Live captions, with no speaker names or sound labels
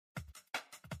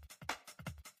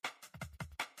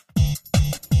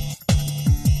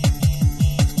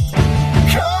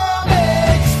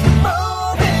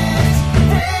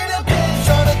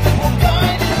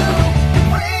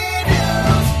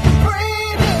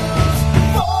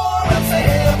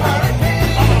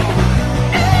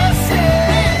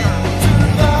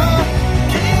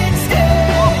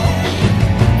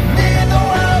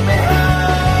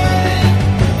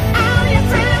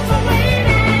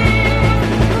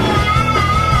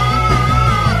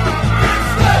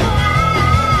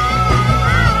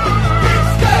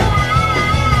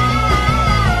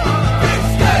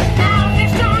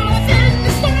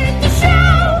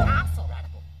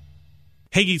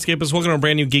Hey Geekscapists, welcome to a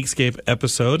brand new Geekscape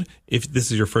episode. If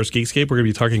this is your first Geekscape, we're going to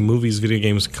be talking movies, video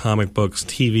games, comic books,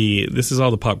 TV. This is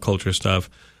all the pop culture stuff.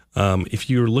 If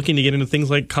you're looking to get into things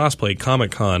like cosplay,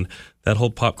 Comic-Con, that whole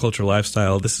pop culture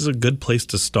lifestyle, this is a good place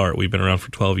to start. We've been around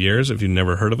for 12 years. If you've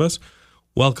never heard of us,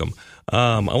 welcome.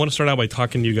 I want to start out by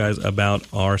talking to you guys about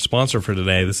our sponsor for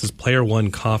today. This is Player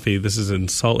One Coffee. This is in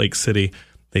Salt Lake City.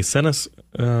 They sent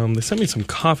me some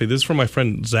coffee. This is from my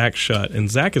friend Zach Shutt,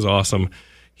 and Zach is awesome.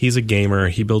 He's a gamer.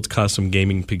 He builds custom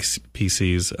gaming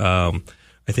PCs.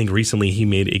 I think recently he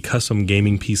made a custom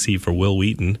gaming PC for Will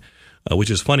Wheaton, which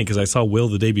is funny because I saw Will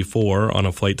the day before on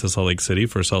a flight to Salt Lake City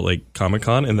for Salt Lake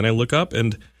Comic-Con, and then I look up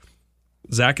and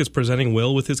Zach is presenting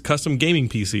Will with his custom gaming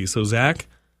PC. So Zach,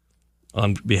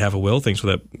 on behalf of Will, thanks for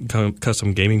that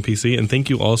custom gaming PC, and thank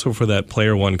you also for that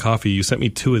Player One coffee. You sent me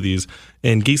 2 of these,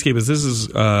 and Geekscape, this is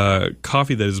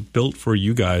coffee that is built for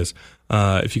you guys.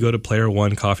 If you go to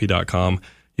playeronecoffee.com,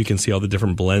 you can see all the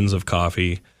different blends of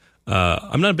coffee.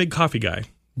 I'm not a big coffee guy,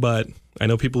 but I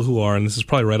know people who are, and this is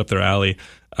probably right up their alley.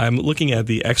 I'm looking at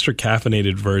the extra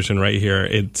caffeinated version right here.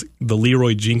 It's the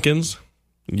Leroy Jenkins.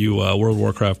 You World of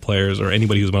Warcraft players or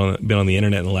anybody who's been on the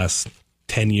internet in the last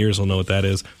 10 years will know what that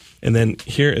is. And then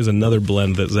here is another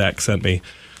blend that Zach sent me.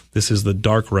 This is the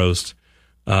Dark Roast.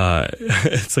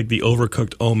 It's like the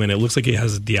Overcooked Omen. It looks like it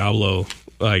has a Diablo,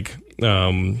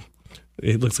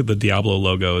 it looks like the Diablo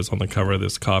logo is on the cover of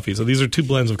this coffee. So these are 2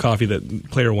 blends of coffee that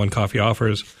Player One Coffee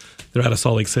offers. They're out of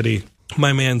Salt Lake City.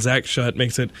 My man Zach Shutt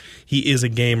makes it. He is a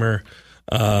gamer.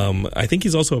 I think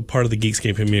he's also a part of the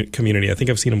Geekscape community. I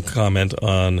think I've seen him comment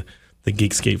on the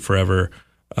Geekscape Forever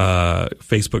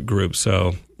Facebook group.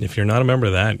 So if you're not a member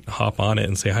of that, hop on it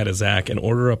and say hi to Zach and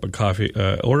order up a coffee.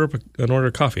 Order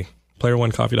of coffee.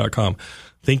 playeronecoffee.com.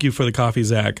 Thank you for the coffee,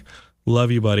 Zach.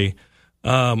 Love you, buddy.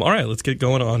 All right, let's get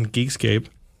going on Geekscape.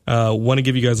 Want to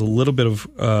give you guys a little bit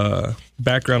of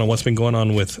background on what's been going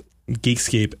on with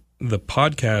Geekscape, the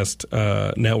podcast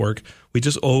network. We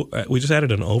just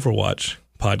added an Overwatch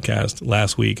podcast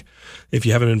last week. If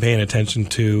you haven't been paying attention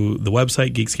to the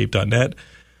website, geekscape.net,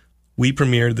 we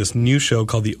premiered this new show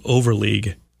called the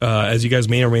Overleague. As you guys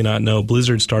may or may not know,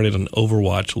 Blizzard started an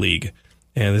Overwatch League,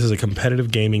 and this is a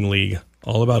competitive gaming league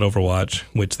all about Overwatch,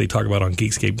 which they talk about on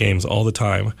Geekscape Games all the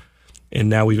time. And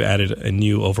now we've added a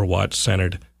new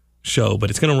Overwatch-centered show, but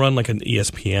it's going to run like an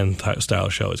ESPN-style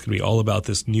show. It's going to be all about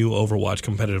this new Overwatch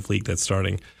competitive league that's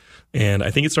starting. And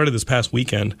I think it started this past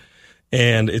weekend,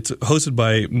 and it's hosted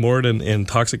by Morden and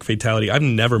Toxic Fatality. I've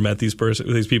never met these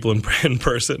people in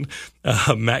person.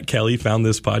 Matt Kelly found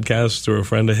this podcast through a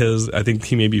friend of his. I think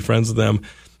he may be friends with them.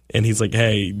 And he's like,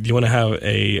 hey, do you want to have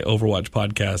a Overwatch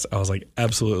podcast? I was like,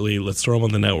 absolutely. Let's throw them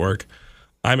on the network.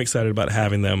 I'm excited about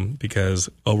having them because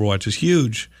Overwatch is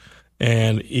huge.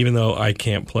 And even though I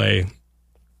can't play,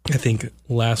 I think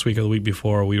last week or the week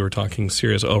before, we were talking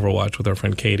serious Overwatch with our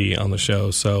friend Katie on the show.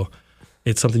 So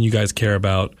it's something you guys care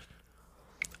about.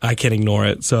 I can't ignore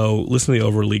it. So listen to the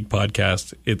Overleague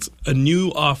podcast. It's a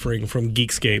new offering from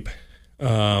Geekscape.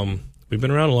 We've been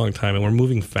around a long time and we're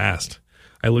moving fast.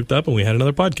 I looked up and we had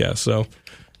another podcast. So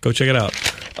go check it out.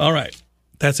 All right.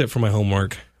 That's it for my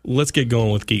homework. Let's get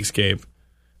going with Geekscape.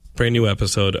 Brand new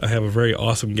episode. I have a very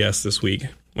awesome guest this week.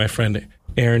 My friend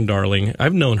Erin Darling.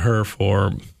 I've known her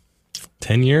for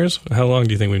 10 years. How long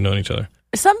do you think we've known each other?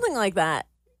 Something like that.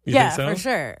 You yeah, think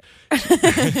so? For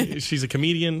sure. She's a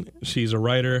comedian. She's a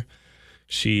writer.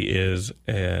 She is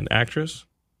an actress,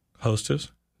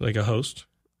 hostess, like a host.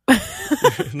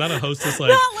 Not a hostess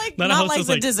like not a hostess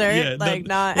like the dessert. Yeah,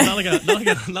 not like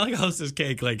a hostess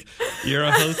cake. Like you're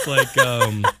a host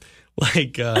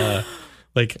like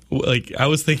I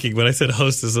was thinking when I said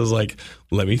hostess, I was like,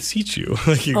 let me seat you.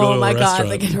 Like you go to a restaurant. Oh my God,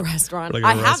 like in a restaurant.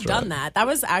 I have done that. That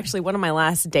was actually one of my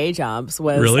last day jobs.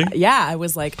 Really? Yeah, I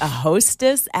was like a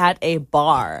hostess at a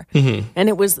bar. Mm-hmm. And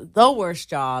it was the worst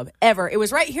job ever. It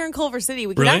was right here in Culver City.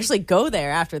 We could actually go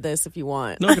there after this if you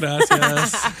want. No,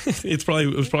 gracias. It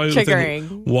was probably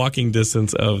within walking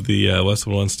distance of the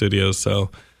Westwood One studios.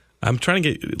 So I'm trying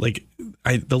to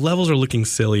get, the levels are looking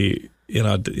silly in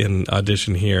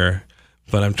audition here.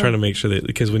 But I'm trying to make sure that,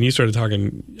 because when you started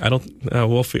talking, I'll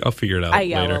figure it out later. I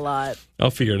yell a lot. I'll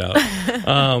figure it out.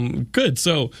 Good.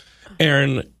 So,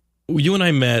 Erin, you and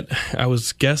I met. I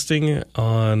was guesting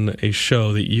on a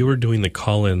show that you were doing the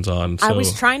call-ins on. So I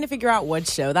was trying to figure out what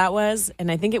show that was,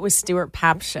 and I think it was Stuart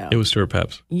Papp's show. It was Stuart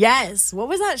Papp's. Yes. What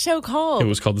was that show called? It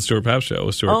was called The Stuart Papp Show. It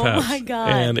was Stuart Papp's. Oh, my God.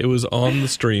 And it was on the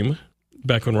stream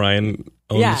back when Ryan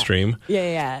owned the stream.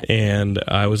 Yeah. And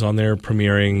I was on there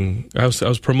premiering. I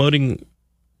was promoting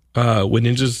When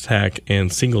Ninjas Attack and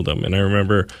Singledom. And I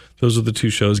remember those are the 2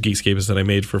 shows, Geekscape, that I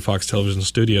made for Fox Television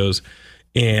Studios.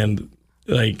 And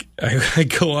I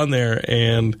go on there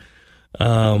and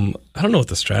I don't know what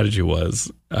the strategy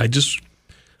was. I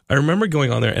remember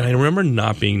going on there and I remember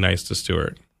not being nice to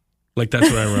Stuart. Like, that's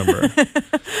what I remember.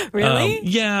 Really?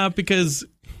 Yeah, because...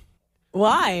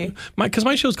 Why? Because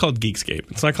my show's called Geekscape.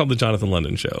 It's not called the Jonathan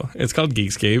London Show. It's called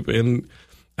Geekscape, and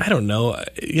I don't know.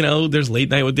 There's Late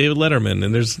Night with David Letterman,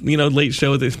 and there's Late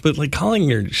Show with this. But like calling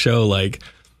your show like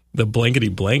the blankety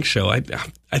blank show, I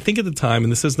think at the time,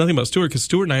 and this says nothing about Stuart because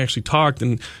Stuart and I actually talked,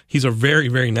 and he's a very,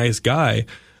 very nice guy.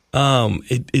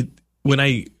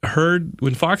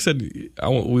 When Fox said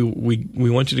we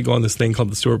want you to go on this thing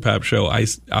called the Stuart Papp Show,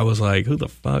 I was like, who the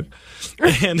fuck?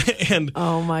 And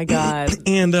oh my god.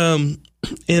 And I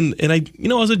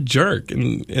I was a jerk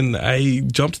and I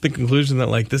jumped to the conclusion that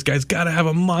like this guy's got to have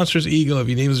a monstrous ego if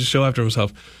he names the show after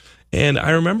himself. And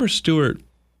I remember Stuart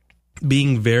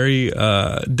being very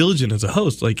diligent as a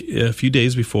host. Like a few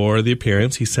days before the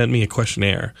appearance, he sent me a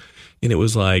questionnaire. And it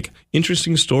was like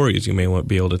interesting stories you may want to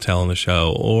be able to tell on the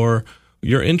show or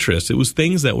your interests. It was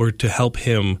things that were to help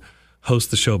him host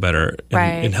the show better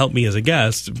and help me as a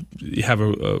guest have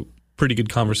a pretty good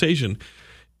conversation.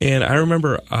 And I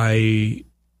remember I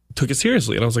took it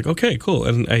seriously and I was like, okay, cool.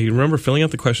 And I remember filling out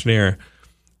the questionnaire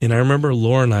and I remember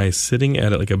Laura and I sitting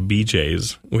at like a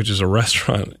BJ's, which is a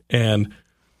restaurant, and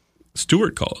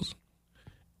Stuart calls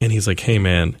and he's like, hey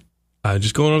man,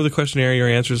 just going over the questionnaire, your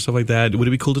answers and stuff like that. Would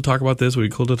it be cool to talk about this? Would it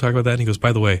be cool to talk about that? And he goes,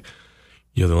 by the way,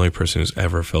 you're the only person who's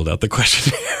ever filled out the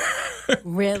questionnaire.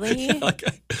 Really?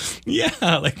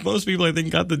 Like most people I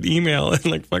think got the email and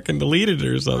like fucking deleted it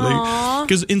or something.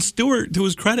 Because in Stuart, to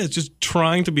his credit, is just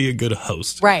trying to be a good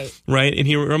host. Right. And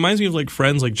he reminds me of like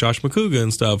friends like Josh McCouga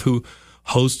and stuff who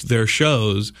host their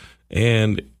shows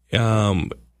and they're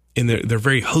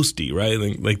very hosty, right?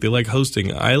 Like they like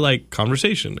hosting. I like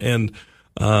conversation and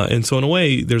so in a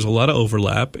way, there's a lot of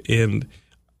overlap. And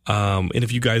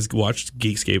if you guys watched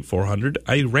Geekscape 400,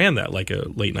 I ran that like a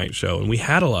late night show, and we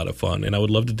had a lot of fun. And I would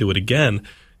love to do it again.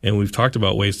 And we've talked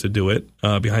about ways to do it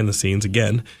behind the scenes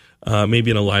again,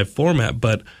 maybe in a live format.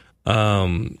 But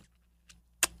I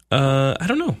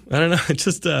don't know. It's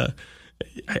just I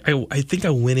think I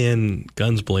went in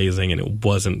guns blazing, and it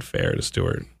wasn't fair to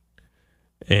Stuart.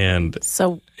 And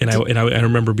I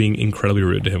remember being incredibly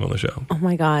rude to him on the show. Oh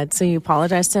my god! So you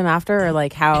apologized to him after, or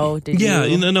like how did you? Yeah,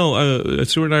 no.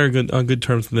 Stuart and I are on good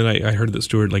terms. And then I heard that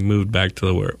Stuart like moved back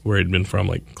to where he'd been from,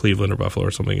 like Cleveland or Buffalo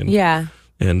or something.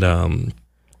 And I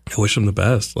wish him the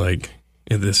best. Like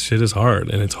this shit is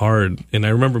hard, and it's hard. And I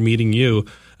remember meeting you.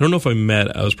 I don't know if I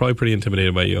met. I was probably pretty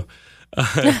intimidated by you.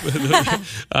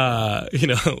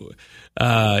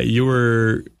 You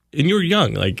were. And you were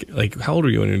young, like how old were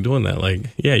you when you were doing that? Like,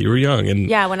 yeah, you were young, and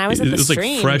when I was at the stream,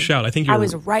 it was like fresh out. I think I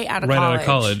was right out of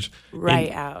college.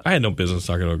 Right out. I had no business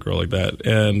talking to a girl like that,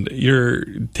 and you're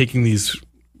taking these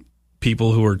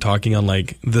people who are talking on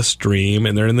like the stream,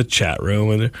 and they're in the chat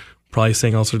room, and they're probably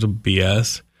saying all sorts of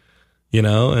BS,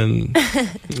 And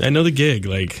I know the gig,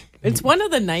 like. It's one of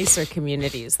the nicer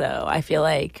communities, though. I feel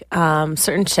like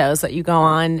certain shows that you go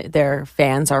on, their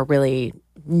fans are really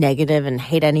negative and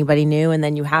hate anybody new, and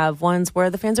then you have ones where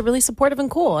the fans are really supportive and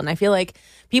cool. And I feel like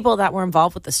people that were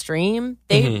involved with the stream,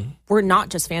 they were not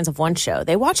just fans of one show.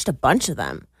 They watched a bunch of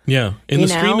them. Yeah. And the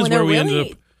stream is where we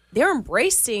ended up. They're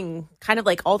embracing kind of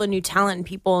like all the new talent and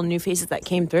people and new faces that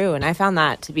came through. And I found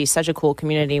that to be such a cool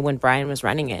community when Brian was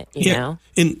running it, you know?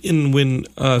 And when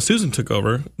Susan took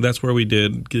over, that's where we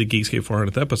did the Geekscape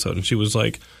 400th episode. And she was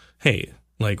like, hey,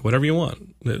 like whatever you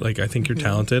want. Like, I think you're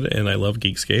talented and I love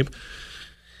Geekscape.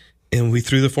 And we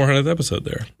threw the 400th episode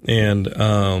there. And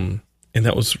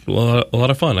that was a lot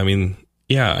of fun. I mean,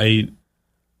 yeah, I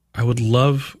would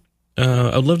love...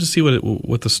 I'd love to see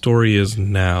what the story is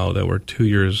now that we're 2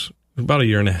 years, about a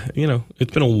year and a half.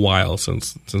 It's been a while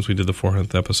since we did the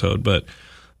 400th episode, but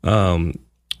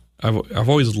I've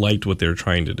always liked what they're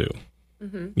trying to do.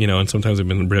 And sometimes they've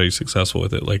been really successful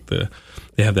with it. Like they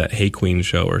have that Hey Queen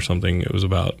show or something. It was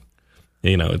about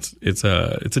it's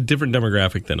a different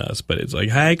demographic than us, but it's like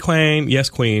Hey Queen, yes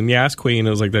Queen. It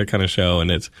was like that kind of show,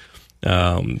 and it's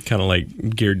kind of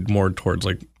like geared more towards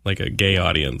like a gay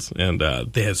audience, and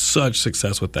they had such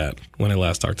success with that when I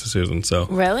last talked to Susan. So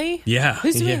really, yeah,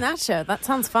 who's doing that show? That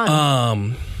sounds fun.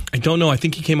 I don't know. I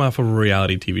think he came off of a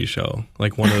reality TV show,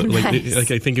 like one of nice.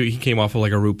 like I think he came off of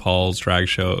like a RuPaul's drag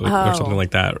show or something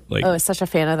like that. Like, I was such a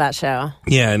fan of that show.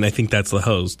 Yeah, and I think that's the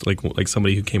host, like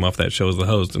somebody who came off that show as the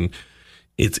host, and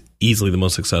it's easily the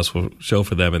most successful show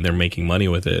for them, and they're making money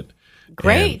with it.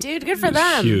 Great, dude. Good for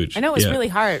them. Huge. I know it was really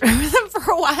hard for them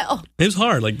for a while. It was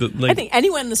hard. I think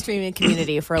anyone in the streaming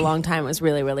community for a long time was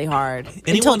really, really hard.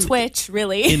 Until Twitch,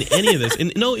 really. In any of this.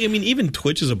 And no, I mean, even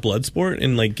Twitch is a blood sport.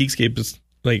 And like Geekscape is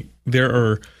like, there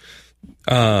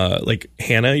are like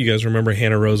Hannah. You guys remember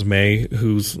Hannah Rose May,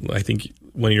 who's I think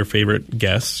one of your favorite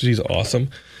guests. She's awesome.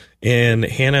 And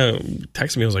Hannah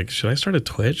texted me. I was like, "Should I start a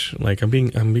Twitch?" Like, I'm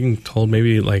being told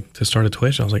maybe like to start a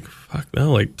Twitch. I was like, "Fuck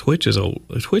no!" Like, Twitch is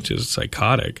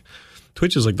psychotic.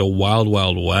 Twitch is like the wild,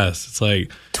 wild west. It's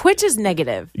like Twitch is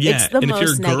negative. Yeah, it's the and most if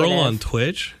you're a girl negative. on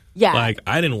Twitch, yeah, like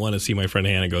I didn't want to see my friend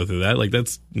Hannah go through that. Like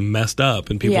that's messed up.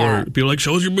 And people are like,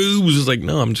 "Show us your boobs." It's like,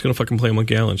 no, I'm just gonna fucking play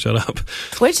Monkey Island. Shut up.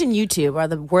 Twitch and YouTube are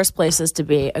the worst places to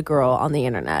be a girl on the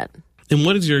internet. And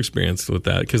what is your experience with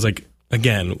that? Because like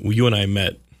again, you and I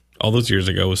met all those years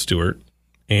ago with Stuart,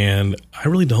 and I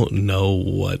really don't know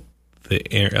what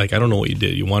I don't know what you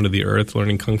did. You wandered the earth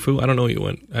learning kung fu. I don't know what you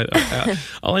went.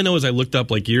 All I know is I looked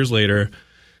up like years later,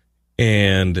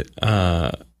 and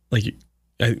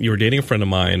you were dating a friend of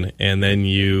mine, and then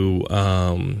you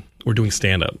were doing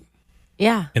stand up.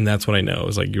 Yeah, and that's what I know. It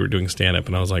was like you were doing stand up,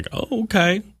 and I was like, oh,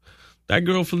 okay. That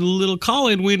girl from the little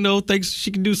call-in window thinks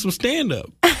she can do some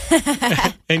stand-up.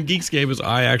 And Geekscape is,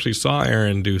 I actually saw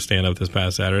Erin do stand-up this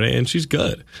past Saturday, and she's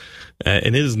good. And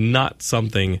it is not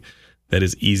something that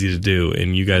is easy to do.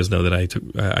 And you guys know that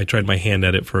I tried my hand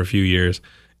at it for a few years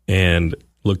and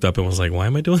looked up and was like, why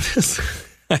am I doing this?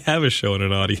 I have a show and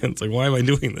an audience. Like, why am I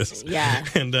doing this? Yeah.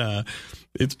 And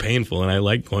it's painful, and I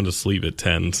like going to sleep at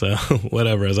 10. So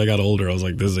whatever. As I got older, I was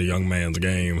like, this is a young man's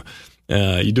game.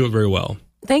 You do it very well.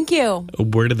 Thank you.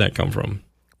 Where did that come from?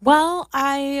 Well,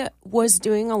 I was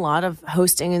doing a lot of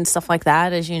hosting and stuff like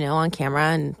that, as you know, on camera,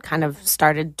 and kind of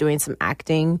started doing some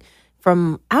acting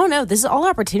from, I don't know, this is all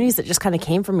opportunities that just kind of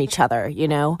came from each other, you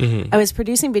know? Mm-hmm. I was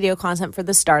producing video content for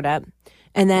the startup,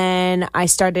 and then I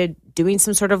started doing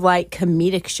some sort of like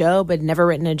comedic show, but never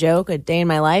written a joke a day in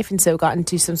my life, and so got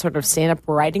into some sort of stand-up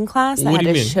writing class that had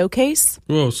a showcase.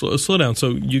 Whoa, slow down.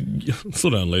 So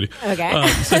slow down, lady.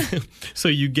 Okay. So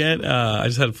you get, I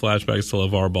just had flashbacks to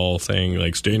LeVar Ball saying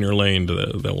like, stay in your lane to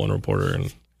that one reporter,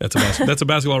 and that's a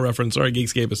basketball reference. Sorry,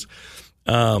 Geekscapists.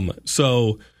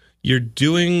 So you're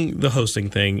doing the hosting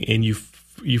thing, and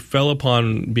you fell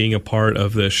upon being a part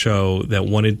of the show that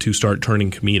wanted to start turning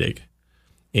comedic.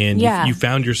 And you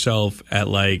found yourself at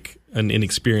like an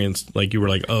inexperienced, like you were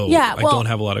like, I don't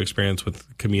have a lot of experience with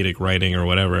comedic writing or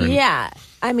whatever. And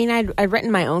I mean, I'd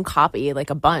written my own copy, like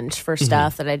a bunch for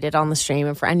stuff that I did on the stream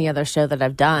and for any other show that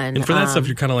I've done. And for that stuff,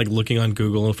 you're kind of like looking on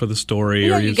Google for the story.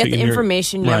 Or you get the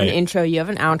information, you have an intro, you have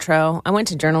an outro. I went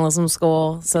to journalism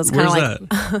school, so it's kind of like...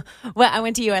 that? Well, I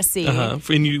went to USC.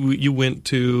 And you went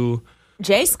to...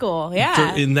 J school,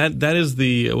 yeah. And that is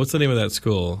the... What's the name of that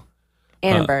school?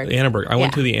 Annenberg. Annenberg. I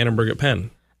went to the Annenberg at Penn.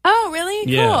 Oh, really?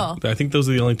 Yeah. Cool. I think those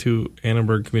are the only two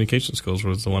Annenberg communication schools,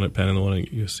 was the one at Penn and the one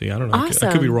at USC. I don't know. Awesome.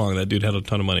 I could be wrong. That dude had a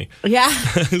ton of money. Yeah.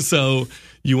 So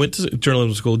you went to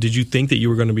journalism school. Did you think that you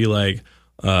were going to be like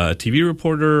a TV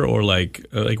reporter, or like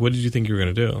what did you think you were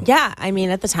going to do? Yeah. I mean,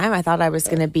 at the time, I thought I was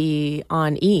going to be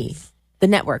on E! The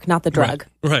network, not the drug.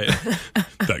 Right.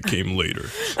 That came later.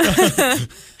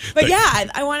 But yeah,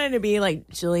 I wanted to be like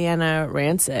Juliana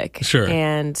Rancic. Sure.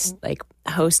 And like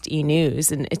host E!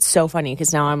 News. And it's so funny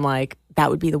because now I'm like, that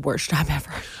would be the worst job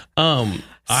ever.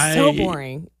 So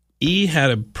boring. E! had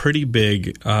a pretty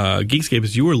big Geekscape.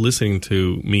 As you were listening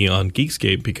to me on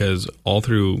Geekscape, because all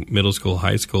through middle school,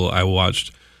 high school, I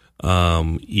watched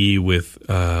E! with,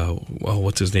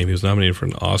 what's his name? He was nominated for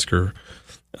an Oscar.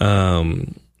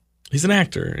 He's an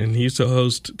actor, and he used to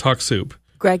host Talk Soup.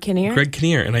 Greg Kinnear? Greg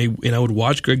Kinnear. And I would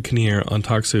watch Greg Kinnear on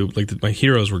Talk Soup. Like my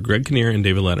heroes were Greg Kinnear and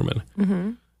David Letterman.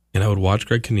 Mm-hmm. And I would watch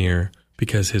Greg Kinnear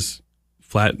because his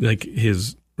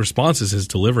responses, his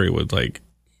delivery was like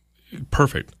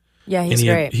perfect. Yeah, he's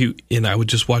great. And I would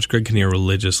just watch Greg Kinnear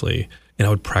religiously, and I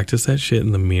would practice that shit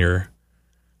in the mirror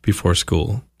before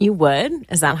school. You would?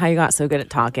 Is that how you got so good at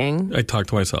talking? I talk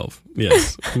to myself.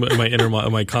 Yes,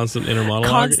 my constant inner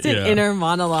monologue. Inner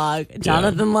monologue.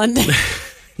 Jonathan London.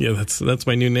 Yeah, that's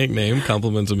my new nickname.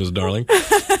 Compliments of Ms. Darling.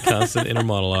 Constant inner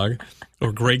monologue.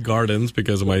 Or Grey Gardens,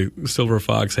 because of my silver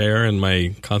fox hair and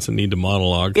my constant need to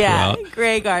monologue throughout. Yeah,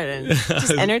 Grey Gardens.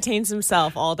 Just entertains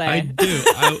himself all day. I do.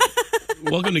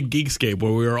 welcome to Geekscape,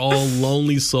 where we are all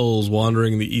lonely souls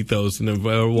wandering the ethos and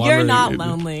wandering. You're not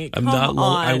lonely. I'm not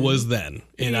lonely. I was then,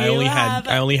 and I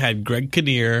only had Greg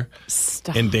Kinnear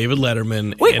and David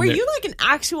Letterman. Wait, were you like an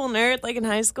actual nerd, like in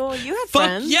high school? You had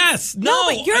friends? Yes. No,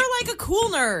 but you're like a cool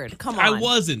nerd. Come on. I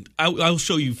wasn't. I'll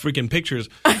show you freaking pictures.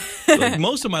 Like,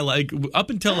 most of my up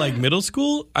until like middle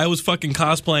school, I was fucking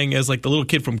cosplaying as like the little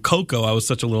kid from Coco. I was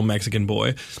such a little Mexican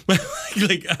boy.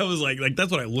 Like I was like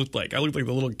that's what I looked like. I looked like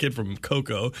the little kid from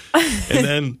Coco. And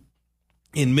then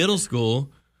in middle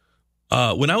school,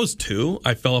 when I was 2,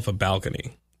 I fell off a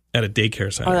balcony at a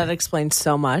daycare center. Oh, that explains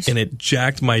so much. And it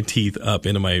jacked my teeth up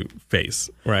into my face,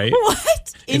 right?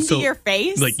 What? Into your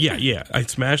face? Like, yeah. I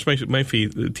smashed my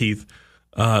teeth.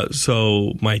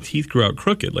 So my teeth grew out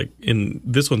crooked. Like,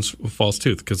 this one's a false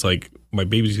tooth because, like, my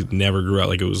baby teeth never grew out.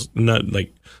 Like, it was not,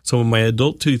 like, so when my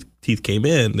adult teeth came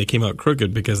in, they came out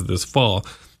crooked because of this fall.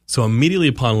 So immediately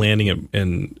upon landing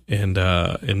in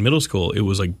middle school, it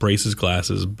was like braces,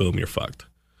 glasses, boom, you're fucked.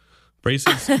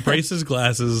 Braces,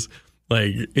 glasses,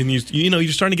 like, and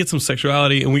you're starting to get some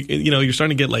sexuality, and you're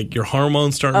starting to get like your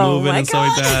hormones start moving and stuff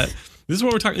like that. This is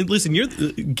what we're talking. Listen,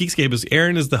 Geekscape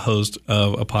Erin is the host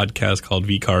of a podcast called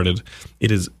V-Carded.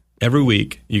 It is every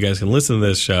week. You guys can listen to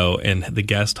this show, and the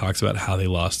guest talks about how they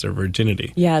lost their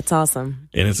virginity. Yeah, it's awesome.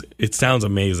 And it sounds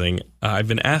amazing. I've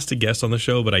been asked to guest on the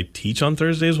show, but I teach on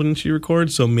Thursdays when she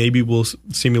records, so maybe we'll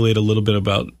simulate a little bit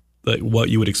about like what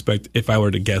you would expect if I were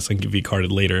to guest and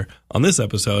V-Carded later on this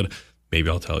episode. Maybe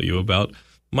I'll tell you about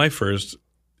my first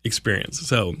experience.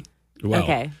 So, wow,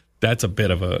 okay. That's a bit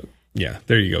of a, yeah,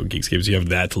 there you go, Geekscapes. You have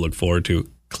that to look forward to.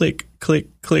 Click, click,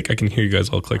 click. I can hear you guys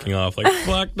all clicking off like,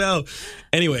 fuck no.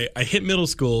 Anyway, I hit middle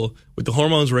school with the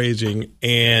hormones raging,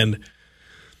 and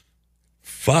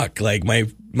fuck, like my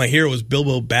hero was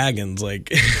Bilbo Baggins.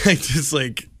 Like,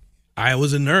 I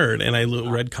was a nerd, and I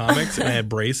read comics, and I had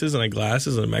braces, and I had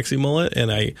glasses, and a Mexi mullet,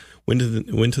 and I went to the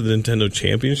Nintendo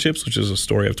Championships, which is a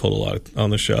story I've told a lot on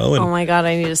the show. And, oh my god,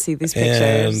 I need to see these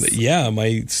pictures. And yeah,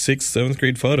 my 6th, 7th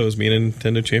grade photos, me in a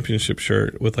Nintendo Championship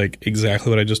shirt with like exactly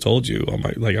what I just told you. On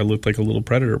my, like, I looked like a little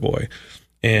predator boy,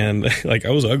 and like I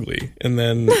was ugly. And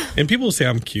then people say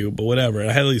I'm cute, but whatever. And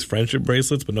I had these friendship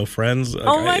bracelets, but no friends. Like,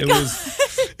 oh my god.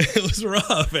 It was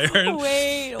rough, Erin.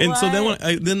 Wait, and what? So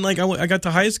then I got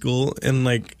to high school, and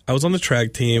like I was on the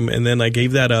track team, and then I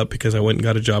gave that up because I went and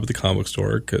got a job at the comic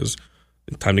store because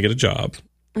time to get a job.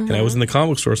 Mm-hmm. And I was in the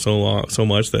comic store so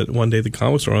much that one day the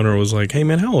comic store owner was like, "Hey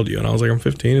man, how old are you?" And I was like, "I'm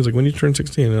 15." He's like, "When you turn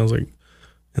 16?" And I was like,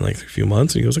 "In like a few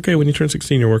months." And he goes, "Okay, when you turn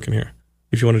 16, you're working here.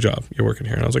 If you want a job, you're working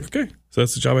here." And I was like, "Okay." So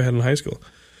that's the job I had in high school,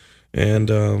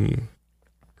 and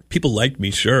people liked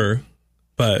me, sure,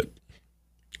 but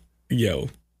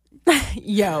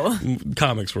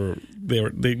comics were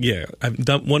yeah.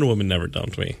 Wonder Woman never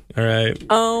dumped me. All right.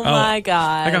 Oh my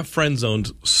god. I got friend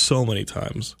zoned so many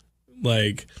times.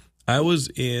 Like I was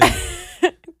in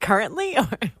currently. Or?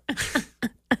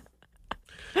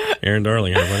 Erin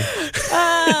Darling, everybody.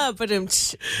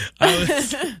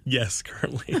 But yes,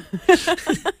 currently.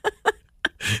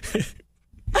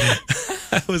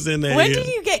 I was in a. When did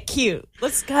you get cute?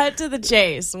 Let's cut to the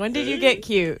chase. When did you get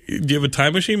cute? Do you have a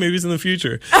time machine? Maybe it's in the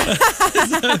future.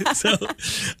 so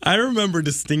I remember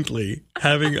distinctly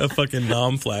having a fucking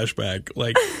nom flashback.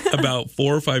 Like about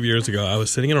 4 or 5 years ago, I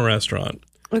was sitting in a restaurant.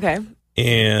 Okay.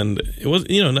 And it was,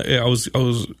 I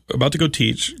was about to go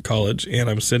teach college, and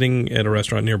I'm sitting at a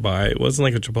restaurant nearby. It wasn't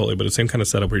like a Chipotle, but the same kind of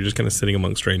setup where you're just kind of sitting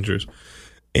among strangers.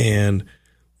 And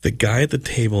the guy at the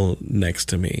table next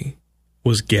to me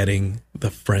was getting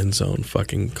the friend zone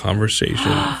fucking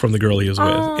conversation from the girl he was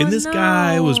with. And this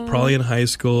guy was probably in high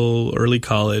school, early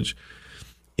college.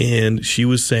 And she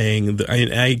was saying,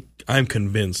 I'm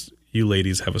convinced you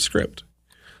ladies have a script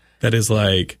that is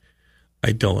like,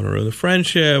 I don't want to ruin the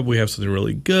friendship. We have something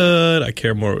really good. I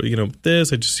care more,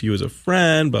 this. I just see you as a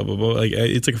friend, blah, blah, blah. Like,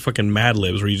 it's like a fucking Mad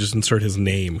Libs where you just insert his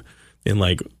name in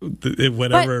like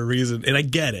whatever reason. And I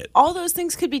get it. All those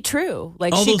things could be true.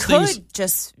 Like she could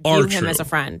just view him as a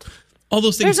friend. All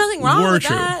those things There's nothing wrong with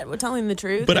true. that. We're telling the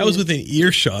truth. But I was within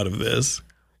earshot of this.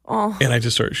 And I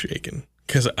just started shaking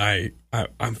because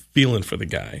I'm feeling for the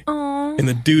guy. And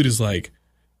the dude is like,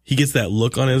 he gets that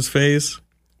look on his face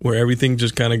where everything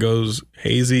just kind of goes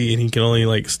hazy and he can only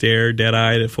like stare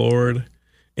dead-eyed forward.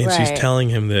 And she's telling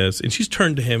him this, and she's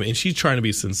turned to him, and she's trying to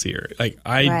be sincere. Like,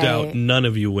 I doubt none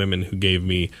of you women who gave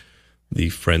me the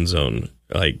friend zone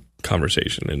like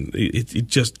conversation, and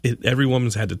every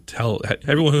woman's had to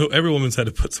every woman's had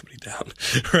to put somebody down,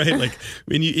 right? Like,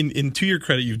 in to your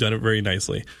credit, you've done it very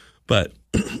nicely, but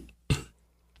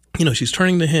she's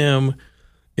turning to him.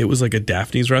 It was like a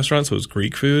Daphne's restaurant, so it was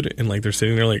Greek food, and like they're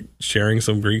sitting there like sharing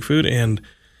some Greek food, and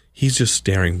he's just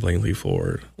staring blankly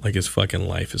forward, like his fucking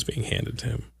life is being handed to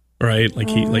him. Right? Like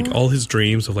like all his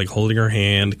dreams of like holding her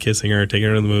hand, kissing her, taking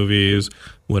her to the movies,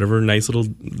 whatever nice little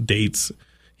dates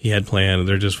he had planned,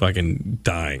 they're just fucking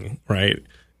dying, right?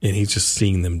 And he's just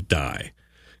seeing them die.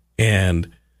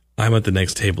 And I'm at the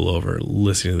next table over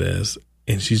listening to this,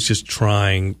 and she's just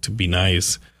trying to be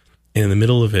nice. And in the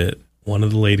middle of it, one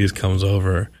of the ladies comes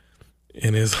over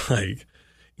and is like,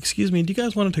 "Excuse me, do you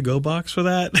guys want a to-go box for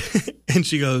that?" And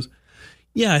she goes,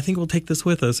 "Yeah, I think we'll take this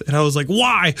with us." And I was like,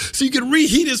 "Why? So you can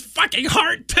reheat his fucking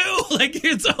heart too? Like,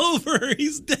 it's over.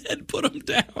 He's dead. Put him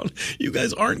down. You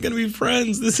guys aren't going to be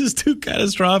friends. This is too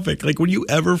catastrophic." Like, were you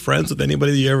ever friends with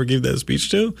anybody that you ever gave that speech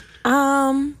to?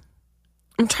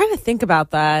 I'm trying to think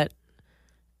about that.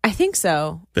 I think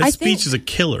so. That speech is a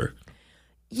killer.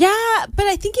 Yeah, but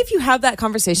I think if you have that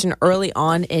conversation early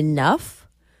on enough,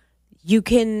 you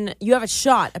have a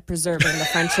shot at preserving the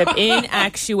friendship in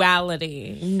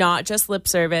actuality, not just lip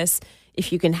service.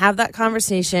 If you can have that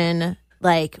conversation,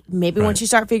 like maybe once you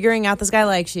start figuring out this guy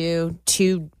likes you,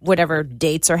 to whatever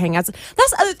dates or hangouts.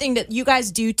 That's the other thing that you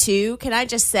guys do too. Can I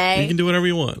just say? You can do whatever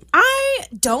you want. I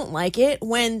don't like it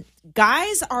when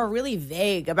guys are really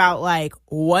vague about like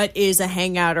what is a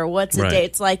hangout or what's a date.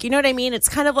 It's like, you know what I mean? It's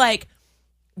kind of like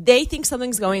they think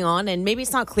something's going on and maybe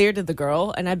it's not clear to the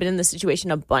girl. And I've been in this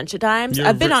situation a bunch of times.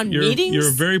 I've been on meetings. You're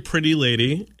a very pretty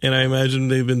lady, and I imagine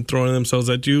they've been throwing themselves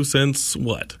at you since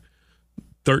what?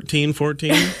 13,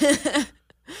 14?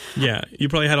 Yeah, you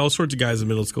probably had all sorts of guys in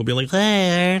middle school being like, "Hey,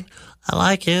 Erin, I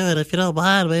like you, and if you don't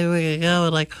mind, maybe we can go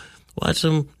and like watch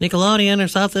some Nickelodeon or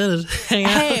something and hang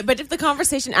out." Hey, but if the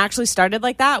conversation actually started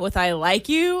like that with "I like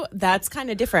you," that's kind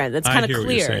of different. That's kind of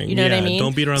clear. You know what I mean?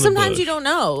 Don't beat around the bush. Sometimes you don't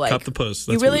know. Like, cut the puss.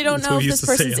 You really don't know if this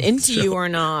person's into you or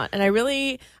not. And I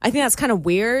think that's kind of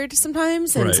weird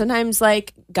sometimes. And sometimes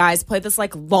like guys play this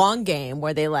like long game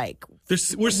where they like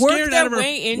we're scared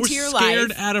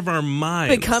out of our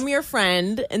minds. Become your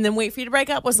friend, and then wait for you to break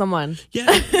up with someone. Yeah,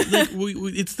 like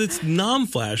it's this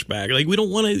non-flashback. Like we don't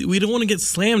want to get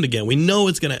slammed again. We know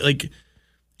it's gonna like,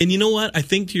 and you know what? I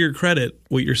think to your credit,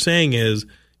 what you're saying is,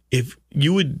 if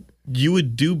you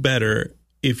would do better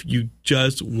if you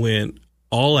just went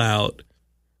all out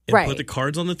and put the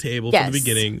cards on the table from the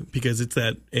beginning, because it's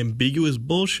that ambiguous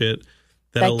bullshit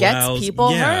that gets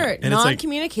people hurt.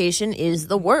 Non-communication is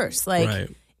the worst. Like,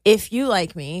 if you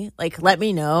like me, like, let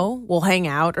me know. We'll hang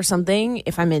out or something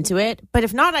if I'm into it. But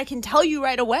if not, I can tell you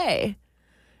right away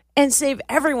and save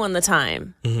everyone the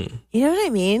time. Mm-hmm. You know what I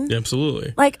mean?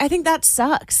 Absolutely. Like, I think that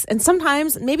sucks. And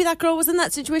sometimes maybe that girl was in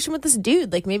that situation with this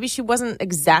dude. Like, maybe she wasn't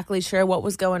exactly sure what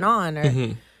was going on,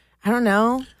 or I don't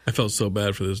know. I felt so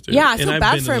bad for this dude. Yeah, I feel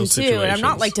bad for him too. And I'm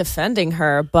not like defending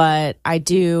her, but I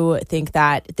do think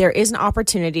that there is an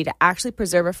opportunity to actually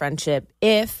preserve a friendship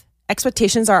if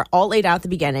expectations are all laid out at the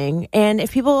beginning, and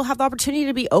if people have the opportunity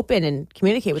to be open and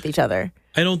communicate with each other.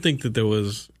 I don't think that there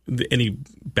was any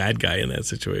bad guy in that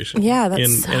situation. Yeah,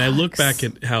 sucks. And I look back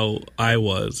at how I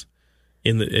was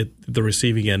at the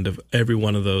receiving end of every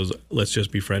one of those "let's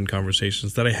just be friend"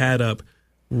 conversations that I had up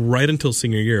right until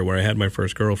senior year, where I had my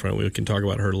first girlfriend. We can talk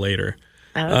about her later.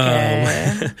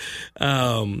 Okay.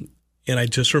 And I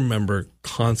just remember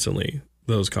constantly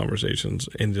those conversations,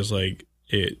 and just like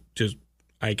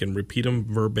I can repeat them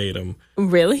verbatim.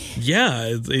 Really?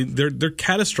 Yeah, they're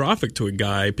catastrophic to a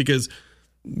guy, because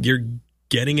you're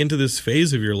getting into this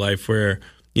phase of your life where,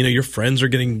 you know, your friends are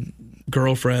getting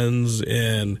girlfriends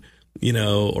and, you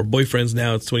know, or boyfriends.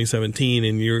 Now it's 2017,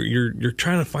 and you're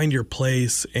trying to find your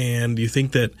place, and you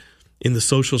think that in the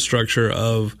social structure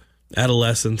of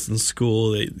adolescence and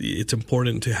school, it's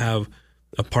important to have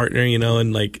a partner, you know,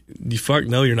 and like, you're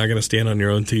not going to stand on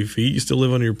your own 2 feet. You still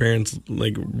live under your parents'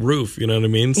 like roof, you know what I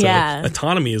mean? So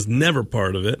autonomy is never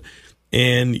part of it,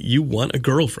 and you want a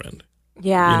girlfriend.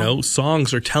 Yeah, you know,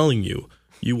 songs are telling you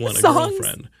want a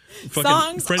girlfriend.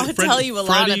 Songs tell you a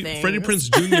lot of things. Freddie Prinze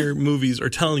Jr. movies are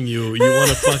telling you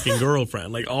want a fucking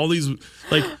girlfriend. Like all these,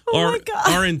 like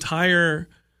our entire,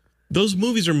 those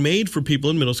movies are made for people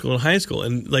in middle school and high school,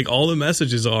 and like all the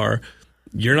messages are,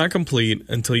 you're not complete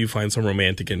until you find some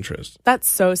romantic interest. That's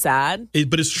so sad.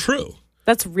 But it's true.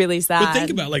 That's really sad. But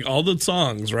think about like all the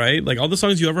songs, right? Like all the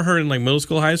songs you ever heard in like middle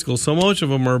school, high school, so much of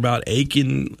them are about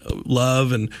aching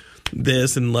love and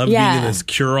this, and love being this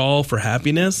cure-all for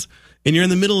happiness. And you're in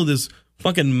the middle of this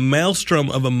fucking maelstrom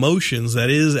of emotions that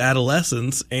is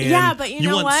adolescence, and but you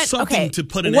know want what? something to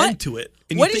put an end to it.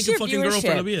 And what you think a fucking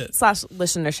girlfriend will be it. /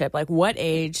 listenership? Like, what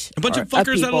age? A bunch of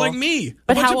fuckers that are like me.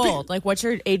 But how old? Like, what's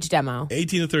your age demo?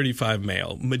 18 to 35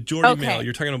 male. Majority male.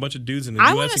 You're talking a bunch of dudes in the U.S.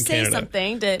 and Canada. I want to say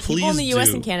something to people in the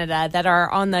U.S. and Canada that are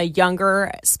on the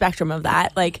younger spectrum of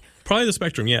that. Like, probably the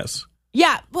spectrum, yes.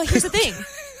 Yeah. Well, here's the thing.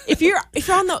 If you're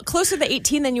on the closer to the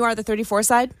 18 than you are the 34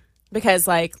 side, because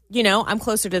I'm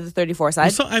closer to the 34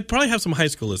 side. So I probably have some high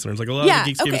school listeners, like a lot of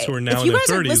the Geekscapers who are now in their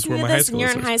 30s who are my high school and you're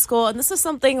listeners. in high school, and this is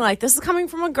something this is coming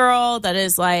from a girl that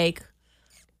is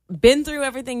been through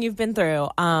everything you've been through.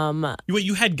 Wait,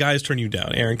 you had guys turn you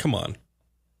down, Erin? Come on.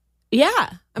 Yeah,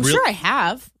 I'm sure I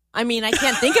have. I mean, I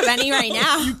can't think of any right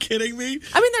now. Are you kidding me?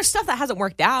 I mean, there's stuff that hasn't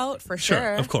worked out for sure.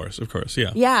 Sure, of course,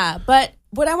 yeah. Yeah, but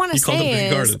what I want to say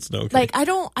is,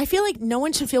 I feel like no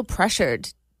one should feel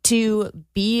pressured to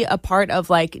be a part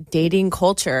of dating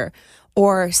culture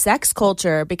or sex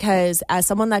culture, because as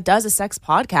someone that does a sex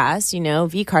podcast,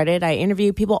 V-Carded, I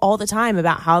interview people all the time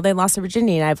about how they lost their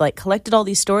virginity, and I've collected all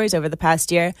these stories over the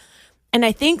past year. And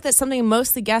I think that something most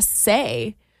of the guests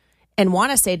say and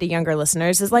want to say to younger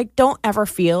listeners is don't ever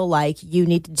feel like you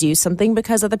need to do something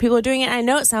because other people are doing it. I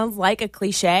know it sounds like a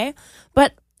cliche,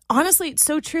 but honestly, it's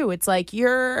so true. It's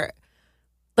your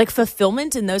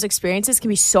fulfillment in those experiences can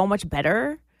be so much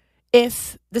better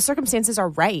if the circumstances are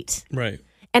right. Right.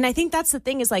 And I think that's the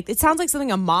thing is it sounds like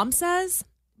something a mom says,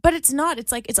 but it's not.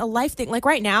 It's it's a life thing.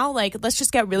 Right now, let's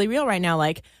just get really real right now.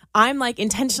 I'm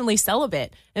intentionally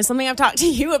celibate. And it's something I've talked to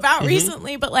you about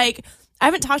recently, but I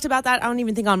haven't talked about that, I don't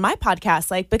even think, on my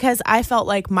podcast, because I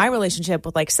felt my relationship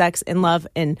with sex and love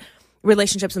and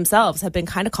relationships themselves have been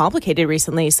kind of complicated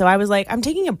recently. So I was I'm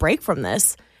taking a break from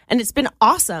this, and it's been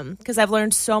awesome because I've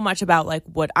learned so much about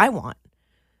what I want.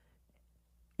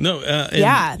 No,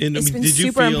 it's been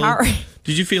super empowering.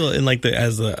 Did you feel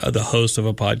as the host of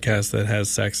a podcast that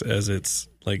has sex as its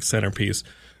centerpiece,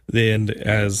 and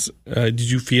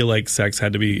did you feel like sex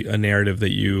had to be a narrative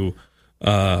that you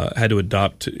had to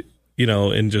adopt?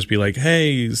 And just be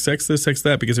hey, sex this, sex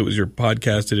that, because it was your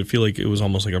podcast? Did it feel like it was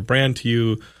almost like a brand to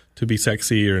you to be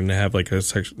sexy or to have a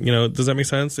sex? Does that make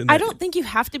sense? I don't think you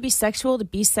have to be sexual to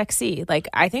be sexy.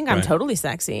 I think I'm totally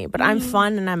sexy, but I'm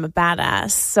fun and I'm a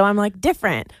badass. So I'm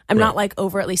different. I'm not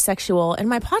overtly sexual. And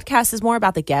my podcast is more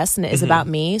about the guests and it is about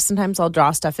me. Sometimes I'll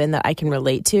draw stuff in that I can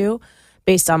relate to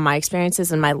based on my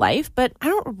experiences in my life, but I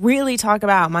don't really talk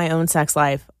about my own sex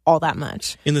life all that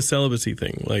much. In the celibacy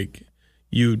thing,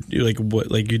 you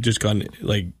just gone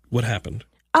what happened?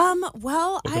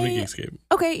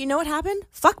 Okay, you know what happened?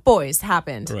 Fuckboys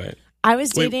happened. Right. I was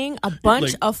dating a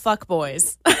bunch of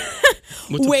fuckboys.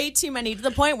 Way too many, to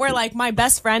the point where my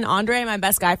best friend Andre, my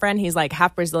best guy friend, he's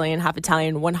half Brazilian, half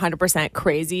Italian, 100%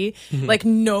 crazy,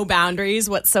 no boundaries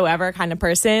whatsoever kind of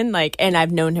person. And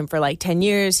I've known him for 10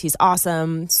 years. He's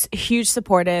awesome, huge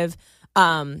supportive,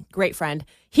 great friend.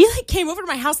 He came over to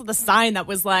my house with a sign that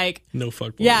was no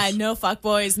fuckboys. Yeah, no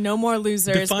fuckboys, no more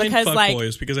losers. Define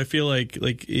fuckboys, because I feel like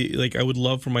I would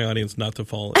love for my audience not to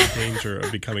fall in danger of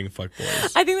becoming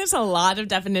fuckboys. I think there's a lot of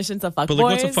definitions of fuckboys. But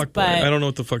what's a fuckboy? I don't know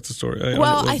what the fuck's the story.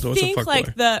 I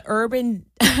think the urban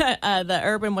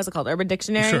what's it called? Urban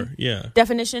Dictionary. Sure, yeah.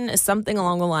 Definition is something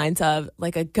along the lines of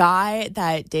a guy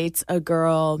that dates a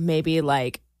girl maybe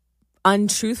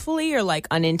untruthfully or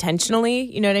unintentionally.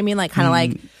 You know what I mean?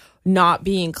 Kind of not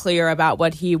being clear about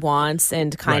what he wants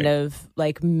and kind of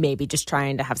maybe just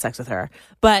trying to have sex with her.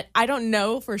 But I don't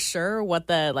know for sure what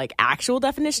the actual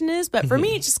definition is. But for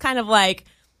me, it's just kind of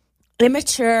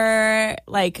immature,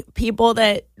 people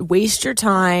that waste your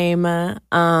time.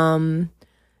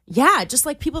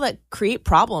 Just people that create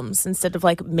problems instead of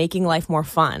making life more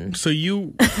fun. So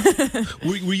you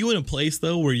were you in a place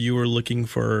though where you were looking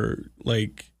for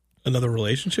another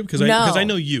relationship? Because I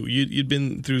know you'd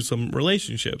been through some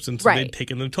relationships, and so they'd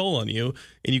taken a toll on you,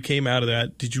 and you came out of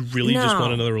that. Did you really just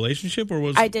want another relationship, or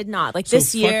was I did not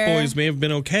this year? Fuckboys may have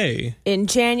been okay. In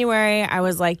January, I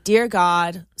was dear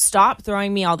God, stop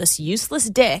throwing me all this useless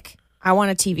dick. I want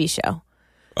a TV show.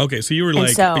 Okay, so you were you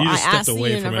just stepped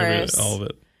away from all of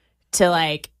it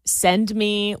to send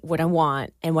me what I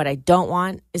want, and what I don't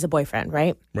want is a boyfriend,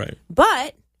 right? Right.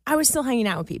 But I was still hanging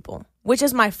out with people, which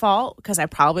is my fault because I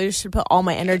probably should put all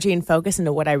my energy and focus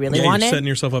into what I really wanted. You're setting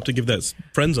yourself up to give that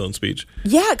friend zone speech.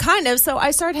 Yeah, kind of. So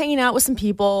I started hanging out with some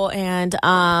people, and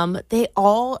they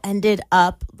all ended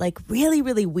up really,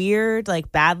 really weird,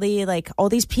 badly. All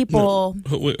these people.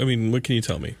 No. I mean, what can you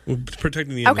tell me?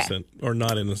 Protecting the innocent or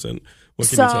not innocent. What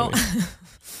can you tell me?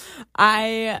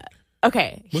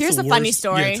 Here's a funny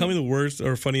story. Yeah, tell me the worst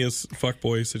or funniest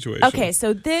fuckboy situation. Okay,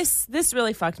 so this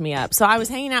really fucked me up. So I was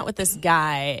hanging out with this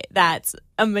guy that's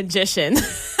a magician.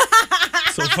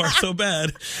 So far, so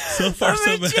bad. So far,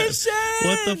 so bad.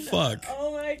 What the fuck?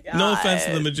 Oh my God. No offense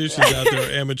to the magicians out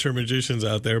there, amateur magicians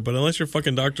out there, but unless you're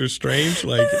fucking Doctor Strange,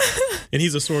 like, and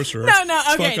he's a sorcerer. No,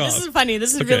 okay, this is funny.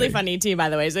 This is really funny too, by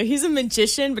the way. So he's a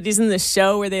magician, but he's in this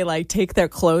show where they like take their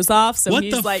clothes off. So what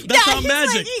he's like, that's not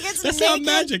magic. Like, he gets that's naked. not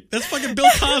magic. That's fucking Bill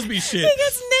Cosby shit. He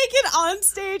gets naked on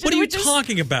stage. What are you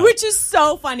talking about? Which is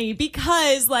so funny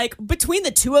because like between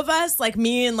the two of us, like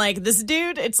me and like this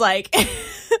dude, it's like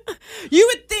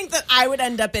you would think that I would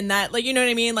end up in that. Like, you know what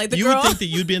I mean? Like you would think that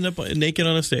you'd end up naked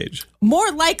on a stage.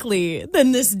 More likely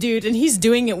than this dude, and he's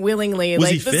doing it willingly. Was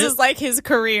like he this fit? is like his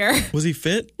career. Was he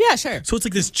fit? Yeah, sure. So it's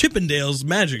like this Chippendales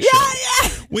magic show. Yeah.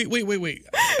 Wait. Yeah.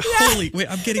 Holy, wait,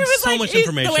 I'm getting so like, much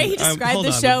information. The way he described hold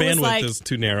the on, show the was bandwidth like, is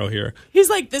too narrow here. He's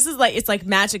like, this is like, it's like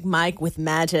Magic Mike with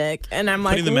magic. And I'm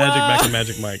like, putting the magic back in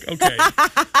Magic Mike.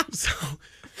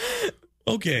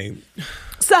 Okay.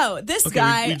 So this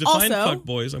guy we defined also, fuck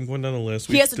boys. I'm going down the list.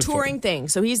 He has a touring thing,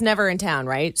 so he's never in town,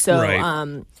 right?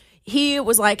 So he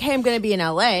was like, hey, I'm going to be in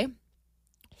LA.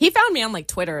 He found me on like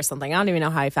Twitter or something. I don't even know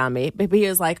how he found me. But he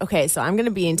was like, okay, so I'm going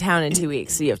to be in town in 2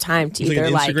 weeks. So you have time to either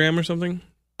like Instagram or something?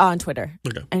 On Twitter.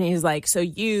 Okay. And he's like, so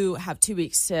you have 2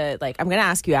 weeks to, like, I'm going to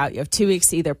ask you out. You have 2 weeks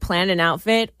to either plan an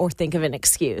outfit or think of an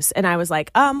excuse. And I was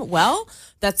like, well,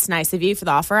 that's nice of you for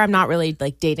the offer. I'm not really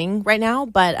like dating right now,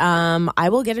 but I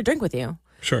will get a drink with you.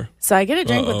 Sure. So I get a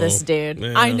drink with this dude.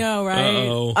 Yeah. I know,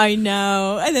 right? I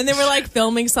know. And then they were like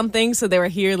filming something, so they were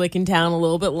here like in town a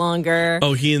little bit longer.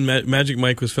 Oh, he and Magic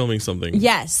Mike was filming something.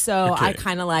 Yes. So I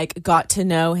kind of like got to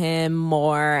know him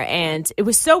more, and it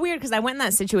was so weird because I went in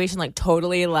that situation like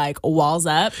totally like walls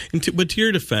up. But to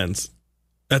your defense,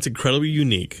 that's incredibly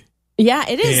unique. Yeah,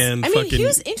 it is. And I mean, he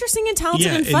was interesting and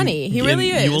talented and funny. He really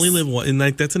is. You only live one, and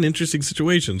like that's an interesting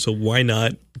situation. So why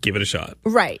not give it a shot?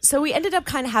 Right. So we ended up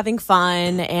kind of having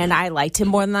fun, and I liked him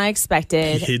more than I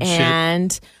expected. He hid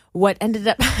and what ended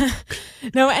up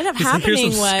happening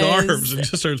was scarves and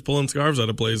just starts pulling scarves out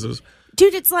of places.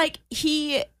 Dude, it's like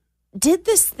he did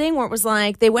this thing where it was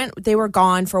like they were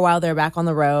gone for a while, they were back on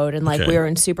the road, and like we were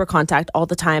in super contact all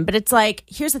the time. But it's like,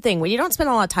 here's the thing, when you don't spend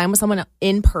a lot of time with someone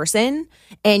in person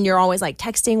and you're always like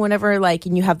texting whenever, like,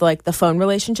 and you have like the phone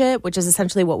relationship, which is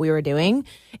essentially what we were doing,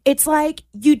 it's like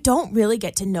you don't really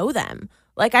get to know them.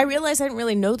 Like, I realized I didn't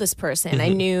really know this person. I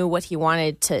knew what he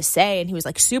wanted to say, and he was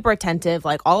like super attentive,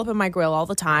 like all up in my grill all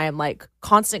the time, like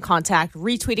constant contact,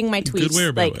 retweeting my tweets. Good way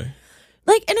or bad way?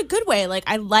 Like, in a good way. Like,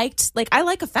 I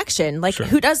like affection. Like,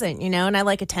 who doesn't, you know? And I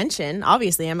like attention.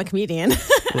 Obviously, I'm a comedian.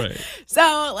 Right.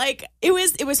 So, like, it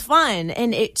was fun.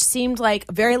 And it seemed like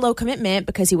very low commitment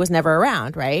because he was never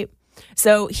around, right?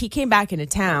 So he came back into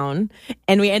town,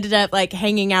 and we ended up, like,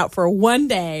 hanging out for one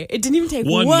day. It didn't even take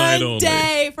one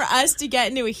day for us to get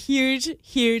into a huge,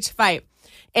 huge fight.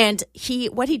 And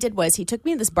what he did was he took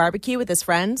me to this barbecue with his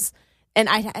friends. And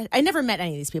I never met any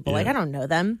of these people. Yeah. Like, I don't know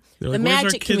them. Like, the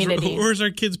magic community. Where's our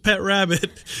kid's pet rabbit?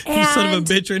 You son of a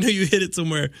bitch. I know you hid it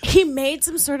somewhere. He made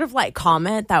some sort of, like,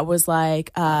 comment that was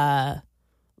like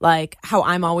how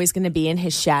I'm always going to be in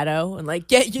his shadow and like,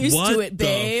 get used to it,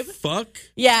 babe. What the fuck?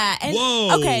 Yeah. And,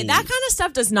 whoa. Okay, that kind of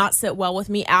stuff does not sit well with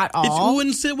me at all. It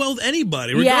wouldn't sit well with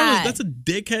anybody. Regardless, that's a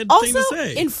dickhead thing to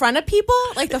say. In front of people,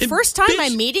 like the first time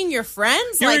I'm meeting your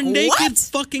friends, you're like, a naked what?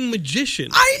 Fucking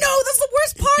magician. I know, that's the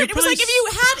worst part. It was like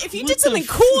if you did something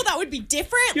cool, that would be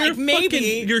different. You're like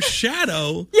maybe your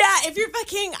shadow. Yeah, if you're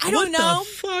fucking, I don't know. What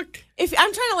the fuck? If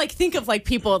I'm trying to like think of like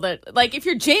people that like, if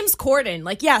you're James Corden,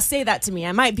 like, yeah, say that to me.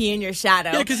 I might be in your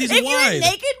shadow. Yeah, because he's if wide. You're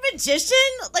a naked magician,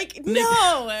 like, no.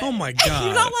 Oh my god,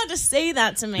 you're not allowed to say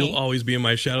that to me. You'll always be in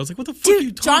my shadow. It's like, what the fuck are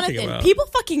you talking Jonathan, about? People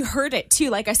fucking heard it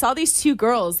too. Like, I saw these two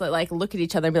girls that like look at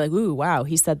each other and be like, "Ooh, wow,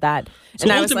 he said that." So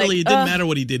and ultimately, I was like, it didn't matter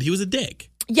what he did. He was a dick.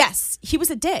 Yes, he was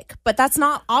a dick, but that's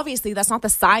not the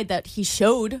side that he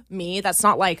showed me. That's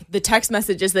not like the text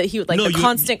messages that he would like, the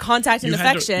constant contact and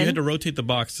affection. You had to rotate the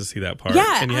box to see that part.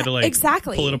 Yeah, and you had to like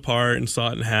exactly pull it apart and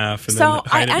saw it in half. And so then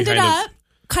hide I it ended behind up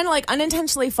kind of like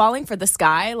unintentionally falling for this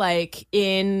guy, like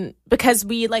because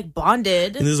we like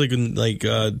bonded. And this is like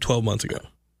 12 months ago,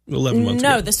 11 months ago.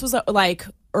 No, this was like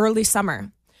early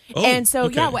summer. Oh, and so,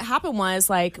 okay. yeah, what happened was,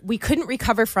 like, we couldn't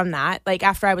recover from that. Like,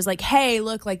 after I was like, hey,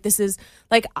 look, like, this is,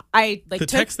 like, I, like, the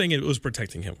text thing, it was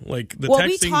protecting him. Like, the well,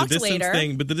 texting, the distance later.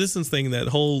 thing, but the distance thing, that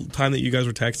whole time that you guys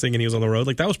were texting and he was on the road,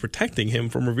 like, that was protecting him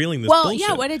from revealing this bullshit.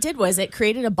 Yeah, what it did was it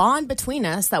created a bond between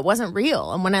us that wasn't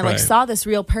real. And when I, like, saw this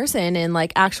real person in,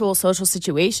 like, actual social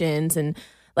situations and,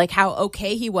 like how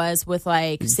okay he was with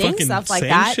like saying Fucking stuff like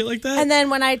saying that. shit like that? And then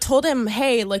when I told him,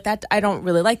 hey, look, that I don't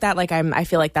really like that. Like I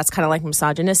feel like that's kind of like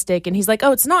misogynistic. And he's like,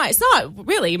 oh, it's not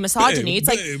really misogyny. It's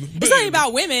it's not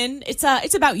about women. It's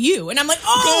about you. And I'm like,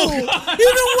 oh, even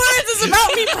worse, it's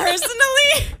about me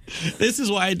personally. This is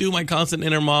why I do my constant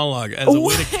inner monologue as a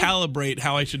way to calibrate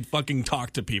how I should fucking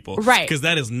talk to people. Right. Because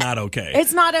that is not okay.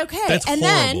 It's not okay. That's and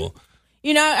horrible. Then,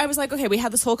 you know, I was like, okay, we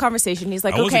had this whole conversation. He's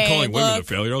like, I wasn't okay, calling women a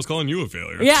failure. I was calling you a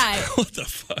failure. Yeah. What the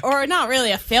fuck? Or not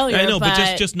really a failure. I know,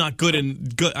 but just not good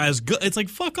and good as good. It's like,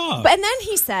 fuck off. And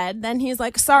then he's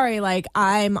like, sorry, like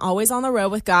I'm always on the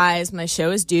road with guys. My show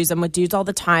is dudes. I'm with dudes all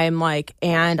the time. Like,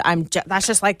 and that's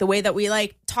just like the way that we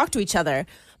like talk to each other.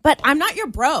 But I'm not your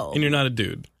bro. And you're not a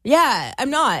dude. Yeah,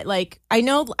 I'm not. Like, I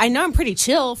know I'm pretty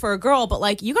chill for a girl, but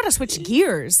like you got to switch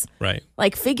gears. Right.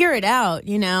 Like, figure it out,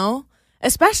 you know?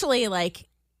 Especially like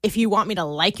if you want me to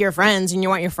like your friends and you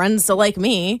want your friends to like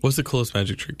me. What's the coolest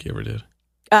magic trick you ever did?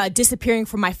 Disappearing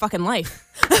from my fucking life.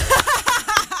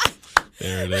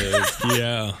 There it is.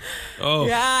 Yeah. Oh.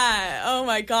 Yeah. Oh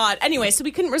my God. Anyway, so we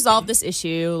couldn't resolve this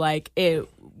issue. Like, it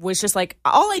was just like,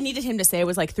 all I needed him to say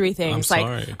was like 3 things.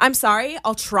 I'm sorry.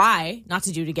 I'll try not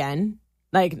to do it again.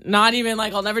 Like, not even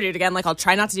like I'll never do it again. Like, I'll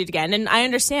try not to do it again. And I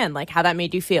understand like how that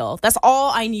made you feel. That's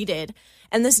all I needed.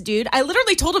 And this dude, I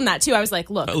literally told him that too. I was like,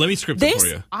 look, let me script it for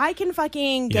you. I can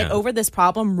fucking get over this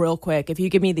problem real quick if you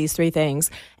give me these 3 things.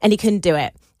 And he couldn't do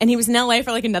it. And he was in LA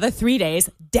for like another 3 days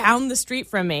down the street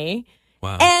from me.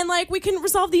 Wow. And like we couldn't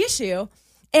resolve the issue.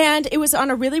 And it was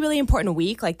on a really, really important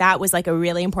week. Like that was like a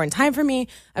really important time for me.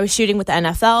 I was shooting with the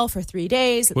NFL for 3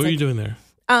 days. What were you doing there?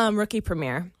 Rookie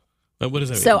premiere. What does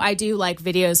that mean? So I do like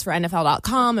videos for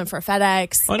NFL.com and for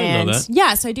FedEx. I didn't know that.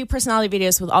 Yeah, so I do personality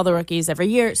videos with all the rookies every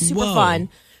year. Super fun.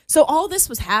 So all this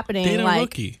was happening Data like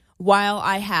rookie. while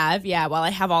I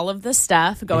have all of this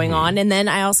stuff going on. And then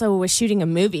I also was shooting a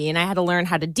movie and I had to learn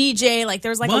how to DJ. Like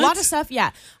there was like a lot of stuff.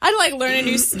 Yeah. I had to like learn a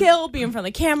new skill, be in front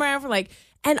of the camera for like,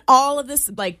 and all of this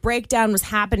like breakdown was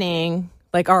happening.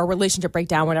 Like our relationship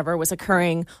breakdown, whatever, was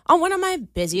occurring on one of my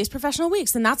busiest professional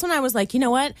weeks. And that's when I was like, you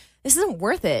know what? This isn't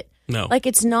worth it. No. Like,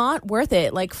 it's not worth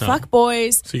it. Like, fuck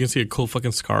boys. So you can see a cool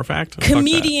fucking scar fact?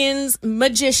 Comedians,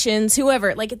 magicians,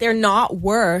 whoever. Like, they're not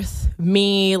worth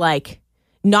me, like,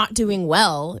 not doing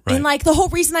well. Right. And, like, the whole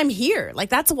reason I'm here. Like,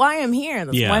 that's why I'm here.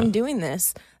 That's why I'm doing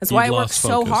this. That's why I work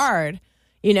so hard,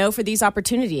 you know, for these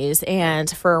opportunities. And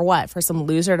for what? For some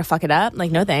loser to fuck it up?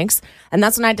 Like, no thanks. And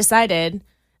that's when I decided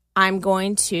I'm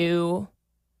going to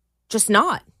just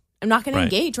not. I'm not going to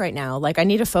engage right now. Like, I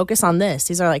need to focus on this.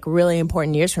 These are, like, really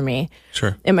important years for me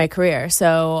in my career.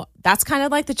 So that's kind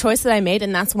of, like, the choice that I made,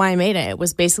 and that's why I made it. It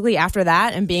was basically after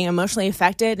that and being emotionally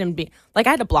affected and I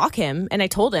had to block him. And I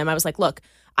told him, I was like, look,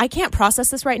 I can't process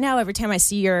this right now. Every time I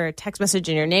see your text message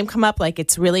and your name come up, like,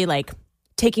 it's really, like,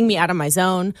 taking me out of my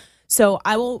zone. So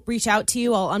I will reach out to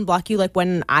you. I'll unblock you, like,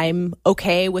 when I'm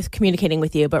okay with communicating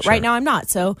with you. But right now I'm not.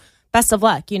 So best of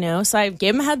luck, you know? So I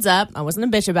gave him a heads up. I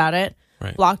wasn't a bitch about it.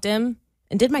 Blocked him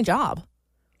and did my job.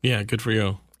 Yeah, good for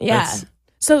you. Yeah. That's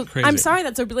so crazy. I'm sorry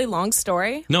that's a really long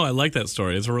story. No, I like that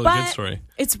story. It's a really good story.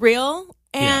 It's real.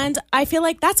 And I feel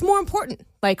like that's more important.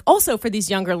 Like also for these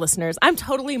younger listeners, I'm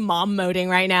totally mom moding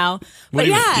right now. But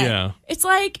it's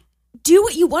like, do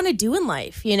what you want to do in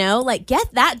life, you know? Like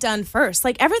get that done first.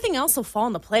 Like everything else will fall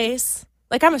into place.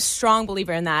 Like, I'm a strong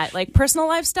believer in that. Like, personal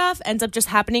life stuff ends up just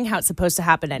happening how it's supposed to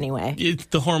happen anyway.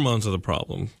 The hormones are the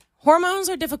problem. Hormones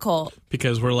are difficult.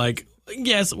 Because we're like,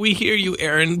 yes, we hear you,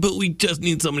 Erin, but we just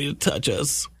need somebody to touch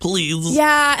us, please.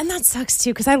 Yeah, and that sucks,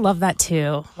 too, because I love that,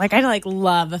 too. Like, I, like,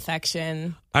 love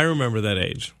affection. I remember that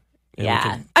age.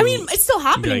 And I mean, it's still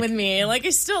happening with me. Like,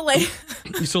 it's still, like...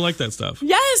 You still like that stuff?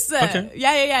 Yes. Okay.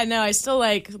 Yeah. No, I still,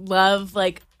 like, love,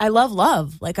 like, I love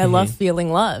love. Like, I love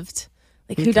feeling loved.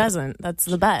 Like, who doesn't? That's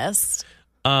the best.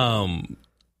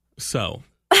 So,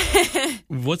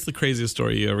 what's the craziest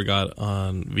story you ever got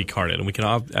on VCarded? And we can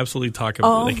absolutely talk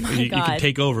about it. Like, you can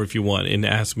take over if you want and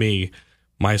ask me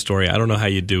my story. I don't know how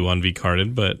you do on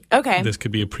VCarded, but this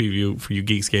could be a preview for you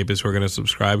Geekscapists who are going to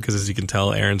subscribe because, as you can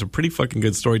tell, Erin's a pretty fucking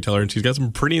good storyteller and she's got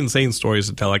some pretty insane stories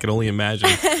to tell. I can only imagine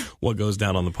what goes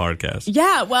down on the podcast.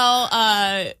 Yeah, well,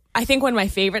 I think one of my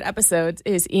favorite episodes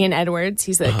is Ian Edwards.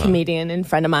 He's a comedian and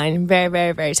friend of mine. Very,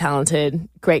 very, very talented,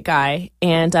 great guy.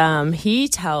 And he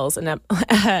tells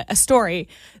a story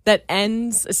that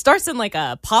starts in like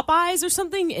a Popeyes or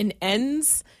something and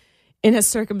ends in a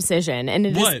circumcision. And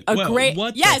it is great...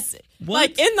 Yes!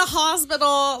 Like in the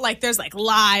hospital, like there's like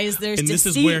lies, there's and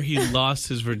deceit. This is where he lost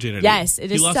his virginity. Yes, it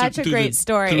is such a great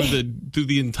story. Through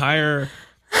the entire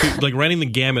like running the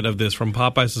gamut of this from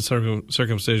Popeyes to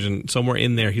circumcision. Somewhere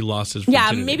in there, he lost his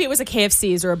virginity. Yeah, maybe it was a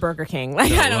KFC's or a Burger King.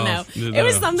 Like I don't know. It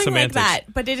was something semantics. like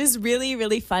that. But it is really,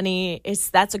 really funny.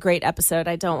 That's a great episode.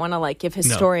 I don't want to like give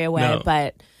his story away,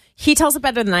 but he tells it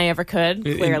better than I ever could.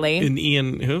 Clearly, in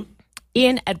Ian who?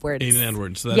 Ian Edwards. Ian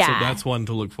Edwards. So that's one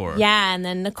to look for. Yeah, and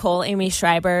then Nicole Amy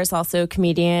Schreiber is also a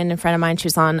comedian, a friend of mine.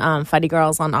 She's on Funny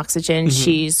Girls on Oxygen.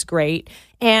 She's great.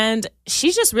 And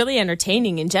she's just really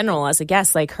entertaining in general as a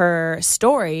guest. Like her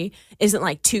story isn't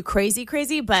like too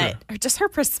crazy, but just her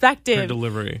perspective. Her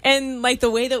delivery. And like the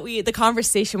way that the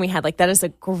conversation we had, like that is a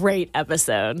great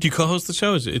episode. Do you co-host the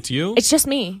show? It's you? It's just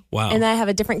me. Wow. And I have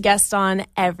a different guest on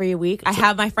every week. I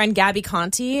have my friend Gabby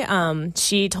Conti.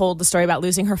 She told the story about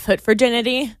losing her foot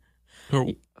virginity.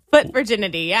 Foot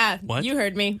virginity, yeah. What? You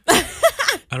heard me. I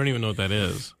don't even know what that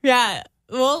is. Yeah.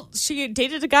 Well, she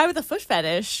dated a guy with a foot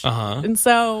fetish. And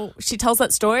so she tells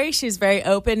that story. She's very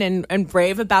open and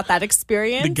brave about that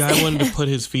experience. The guy wanted to put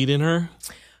his feet in her?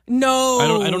 No.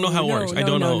 I don't know how it works. I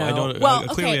don't know. No. Well,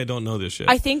 clearly I don't know this shit.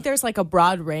 I think there's like a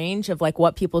broad range of like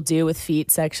what people do with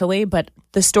feet sexually, but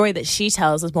the story that she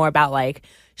tells is more about like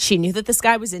she knew that this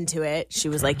guy was into it. She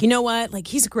was like, you know what? Like,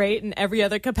 he's great in every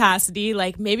other capacity.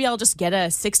 Like, maybe I'll just get a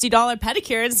 $60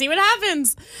 pedicure and see what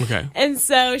happens. Okay. And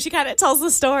so she kind of tells the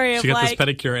story of she got like... this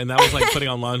pedicure, and that was like putting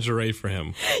on lingerie for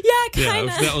him. Yeah, kind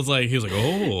of. Yeah, that was like, he was like,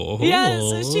 oh. Yeah,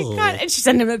 so she kind of... And she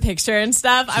sent him a picture and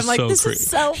stuff. I'm like, this is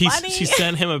so funny. She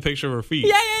sent him a picture of her feet.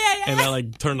 Yeah. And that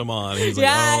like turned him on. He's like,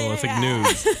 it's like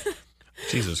nudes.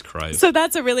 Jesus Christ. So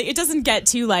that's it doesn't get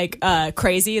too like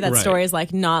crazy. That story is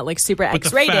like not like super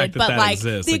X-rated, but like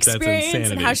exists, the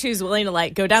experience and how she was willing to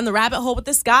like go down the rabbit hole with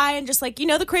this guy and just like,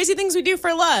 the crazy things we do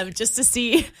for love, just to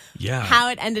see how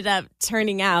it ended up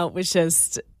turning out was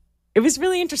just, it was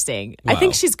really interesting. Wow. I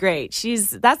think she's great.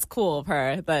 That's cool of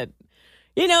her, but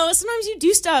sometimes you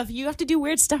do stuff, you have to do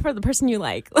weird stuff for the person you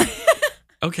like.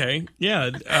 Okay.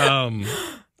 Yeah.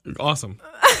 Awesome.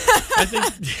 I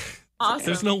think... Awesome.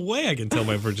 There's no way I can tell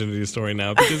my virginity story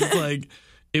now because it's like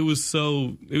it was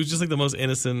just like the most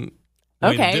innocent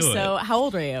way to do it. Okay, so how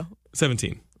old are you?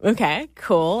 17. Okay,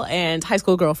 cool. And high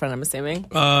school girlfriend, I'm assuming.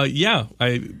 Yeah.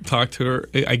 I talked to her.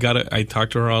 I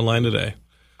talked to her online today.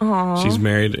 Aww. She's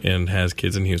married and has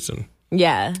kids in Houston.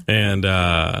 Yeah. And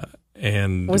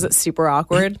was it super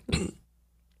awkward?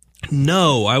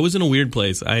 No, I was in a weird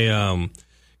place.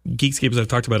 Geekscape, I've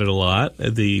talked about it a lot.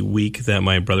 The week that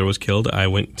my brother was killed, I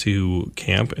went to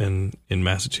camp in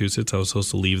Massachusetts. I was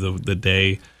supposed to leave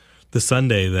the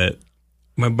Sunday that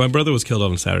my brother was killed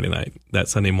on a Saturday night. That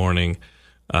Sunday morning,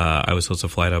 I was supposed to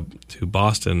fly up to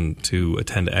Boston to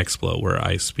attend Explo, where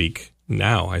I speak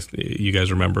now. You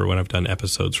guys remember when I've done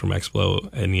episodes from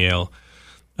Explo in Yale?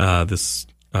 Explo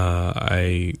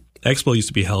used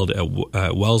to be held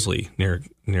at Wellesley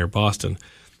near Boston,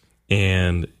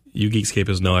 and you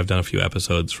Geekscapists know I've done a few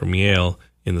episodes from Yale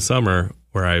in the summer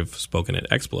where I've spoken at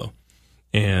Explo.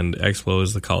 And Explo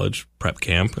is the college prep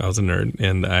camp. I was a nerd,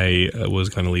 and I was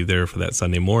going to leave there for that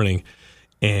Sunday morning,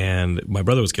 and my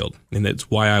brother was killed. And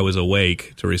that's why I was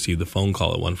awake to receive the phone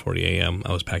call at 1:40 a.m.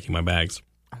 I was packing my bags.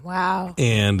 Wow.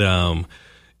 And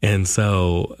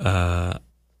so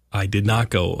I did not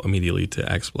go immediately to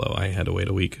Explo. I had to wait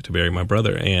a week to bury my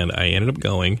brother, and I ended up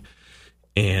going,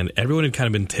 and everyone had kind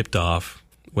of been tipped off.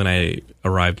 When I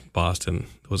arrived in Boston,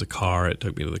 there was a car. It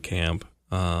took me to the camp,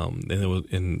 and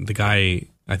the guy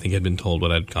I think had been told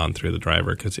what I'd gone through. The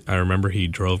driver, because I remember he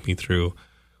drove me through.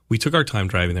 We took our time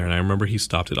driving there, and I remember he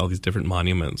stopped at all these different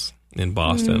monuments in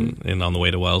Boston, and on the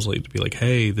way to Wellesley to be like,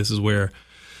 "Hey, this is where,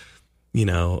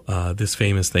 this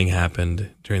famous thing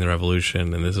happened during the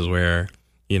Revolution, and this is where."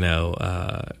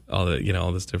 All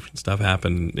this different stuff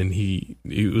happened, and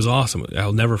it was awesome.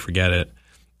 I'll never forget it.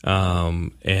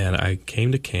 And I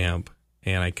came to camp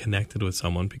and I connected with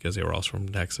someone because they were also from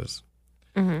Texas.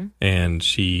 Mm-hmm. And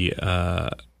she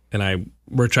and I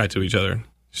were attracted to each other.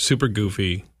 Super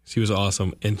goofy. She was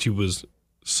awesome, and she was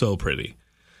so pretty.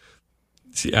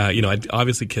 I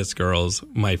obviously kissed girls.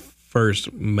 My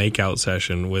first makeout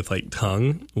session with like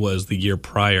tongue was the year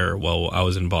prior while I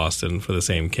was in Boston for the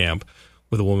same camp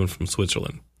with a woman from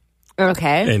Switzerland.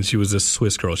 Okay. And she was this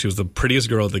Swiss girl. She was the prettiest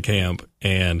girl at the camp,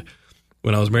 and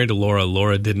when I was married to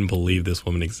Laura didn't believe this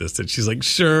woman existed. She's like,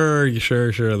 sure,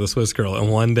 the Swiss girl.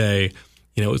 And one day,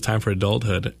 it was time for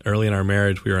adulthood. Early in our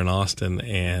marriage, we were in Austin,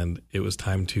 and it was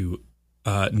time to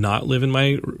not live in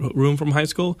my room from high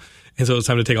school. And so it was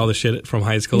time to take all the shit from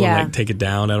high school and like take it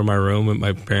down out of my room at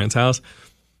my parents' house.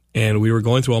 And we were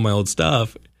going through all my old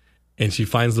stuff, and she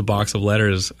finds the box of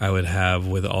letters I would have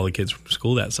with all the kids from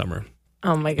school that summer.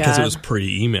 Oh, my God. Because it was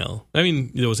pre-email. I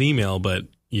mean, there was email, but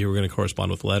you were going to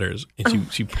correspond with letters.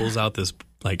 And she pulls out this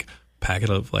like packet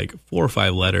of like 4 or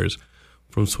 5 letters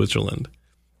from Switzerland.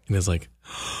 And it's like,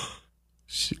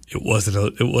 it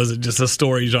wasn't just a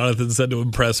story Jonathan said to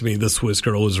impress me. The Swiss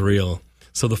girl was real.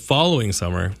 So the following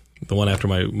summer, the one after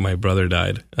my brother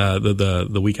died,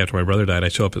 the week after my brother died, I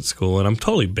show up at school and I'm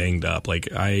totally banged up. Like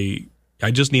I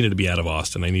just needed to be out of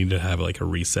Austin. I needed to have like a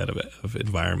reset of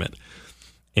environment.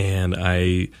 And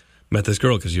I met this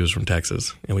girl because she was from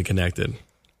Texas, and we connected.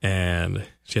 And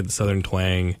she had the Southern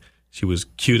twang. She was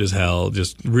cute as hell,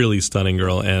 just really stunning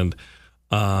girl. And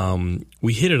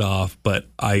we hit it off, but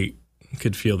I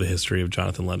could feel the history of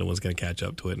Jonathan London was going to catch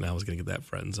up to it, and I was going to get that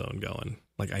friend zone going.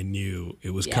 Like I knew it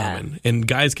was coming. And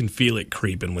guys can feel it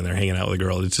creeping when they're hanging out with a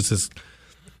girl. It's just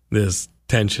this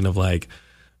tension of like,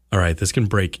 all right, this can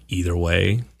break either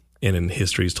way. And in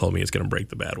history's told me it's going to break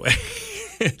the bad way.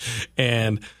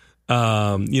 And,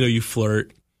 you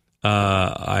flirt.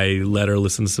 I let her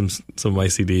listen to some of my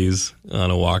CDs on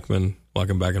a Walkman,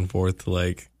 walking back and forth to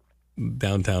like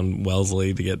downtown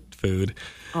Wellesley to get food.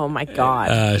 Oh my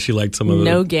God. She liked some of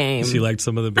no game. She liked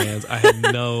some of the bands. I had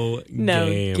no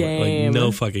game. Like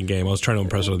no fucking game. I was trying to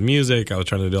impress her with music. I was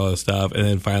trying to do all this stuff. And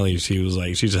then finally she was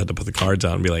like, she just had to put the cards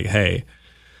out and be like, hey,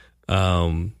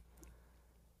 I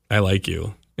like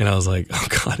you. And I was like, oh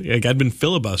God, like I'd been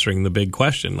filibustering the big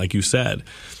question, like you said,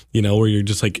 where you're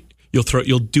just like,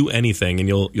 you'll do anything and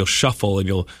you'll shuffle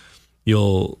and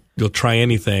you'll try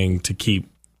anything to keep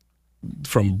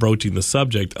from broaching the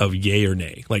subject of yay or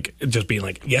nay, like just being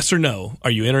like yes or no,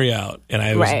 are you in or are you out? And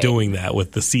I was doing that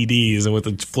with the CDs and with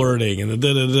the flirting and the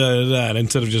da-da-da-da-da, and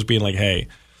instead of just being like, hey,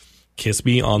 kiss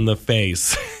me on the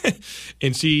face.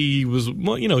 And she was,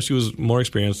 she was more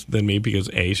experienced than me because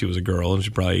A, she was a girl and she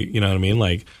probably, you know what I mean?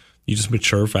 Like you just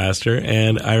mature faster.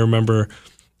 And I remember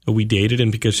we dated,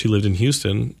 and because she lived in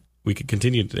Houston, we could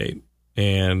continue to date.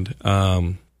 And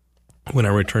when I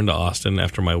returned to Austin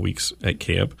after my weeks at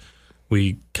camp,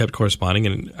 we kept corresponding,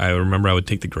 and I remember I would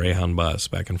take the Greyhound bus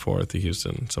back and forth to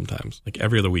Houston sometimes. Like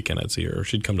every other weekend I'd see her, or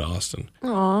she'd come to Austin.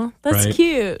 Aw, that's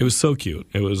cute. It was so cute.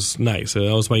 It was nice.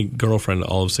 That was my girlfriend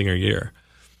all of senior year.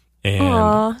 And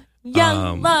Aww,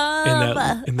 young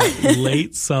love. In that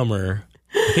late summer,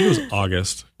 I think it was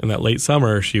August, in that late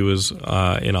summer, she was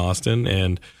in Austin,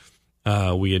 and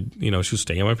we had, she was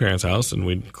staying at my parents' house, and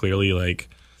we'd clearly like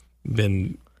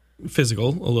been physical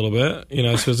a little bit,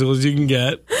 as physical as you can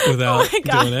get without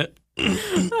doing it.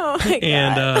 Oh my God.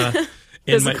 And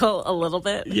physical a little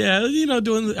bit. Yeah,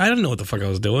 doing. I didn't know what the fuck I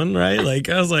was doing, right? Like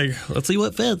I was like, let's see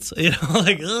what fits.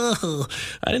 Like, ugh.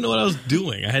 I didn't know what I was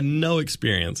doing. I had no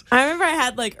experience. I remember I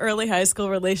had like early high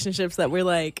school relationships that were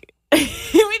like,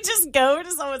 we'd just go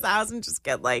to someone's house and just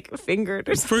get like fingered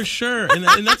or something. For sure, and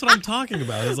that's what I'm talking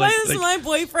about. It's like, this is my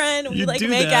boyfriend. We like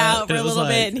make that, out for a little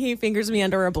bit, and he fingers me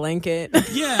under a blanket.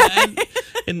 Yeah,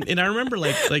 and I remember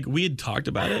like we had talked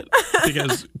about it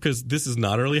because this is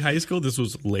not early high school. This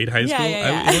was late high school.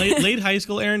 Yeah. Late high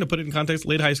school, Erin. To put it in context,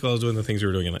 late high school, I was doing the things we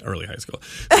were doing in early high school.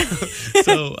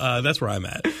 So that's where I'm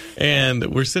at.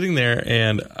 And we're sitting there,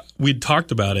 and we'd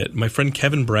talked about it. My friend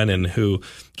Kevin Brennan, who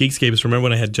Geekscape, remember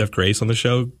when I had Jeff Grace on the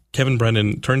show? Kevin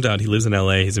Brennan, turns out he lives in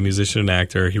LA. He's a musician and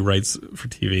actor. He writes for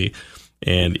TV,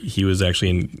 and he was actually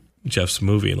in Jeff's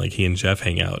movie, and like he and Jeff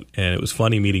hang out. And it was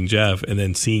funny meeting Jeff and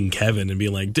then seeing Kevin and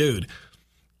being like, dude,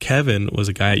 Kevin was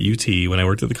a guy at UT when I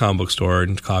worked at the comic book store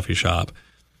and coffee shop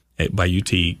by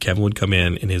UT. Kevin would come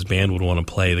in and his band would want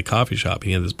to play the coffee shop.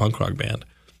 He had this punk rock band.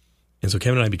 And so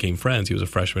Kevin and I became friends. He was a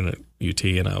freshman at UT,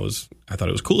 and I thought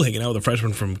it was cool hanging out with a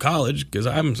freshman from college because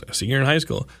I'm a senior in high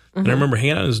school. Mm-hmm. And I remember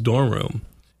hanging out in his dorm room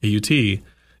at UT, and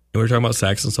we were talking about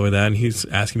sex and stuff like that, and he's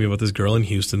asking me about this girl in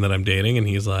Houston that I'm dating, and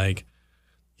he's like,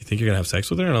 you think you're going to have sex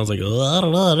with her? And I was like, oh, I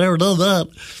don't know. I've never done that.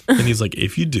 And he's like,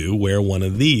 if you do, wear one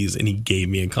of these. And he gave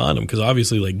me a condom because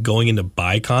obviously like going in to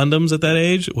buy condoms at that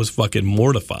age was fucking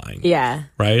mortifying. Yeah.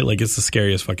 Right? Like it's the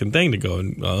scariest fucking thing to go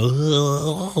and,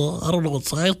 I don't know what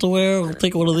size to wear. I'll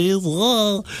take one of these.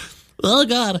 Oh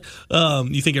God.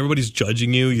 You think everybody's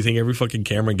judging you. You think every fucking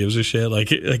camera gives a shit.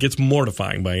 Like it's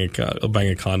mortifying buying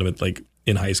a condom at, like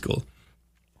in high school.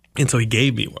 And so he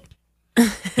gave me one.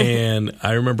 And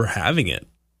I remember having it.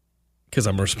 Because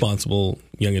I'm a responsible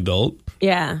young adult.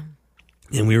 Yeah.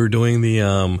 And we were doing the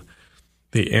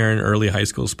Erin early high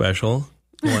school special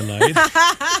one night.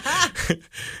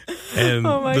 And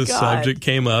the subject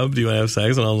came up, do you want to have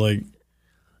sex? And I was like,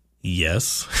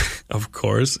 yes, of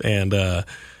course. And I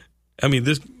mean,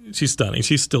 she's stunning.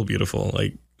 She's still beautiful.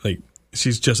 Like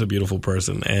she's just a beautiful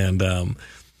person. And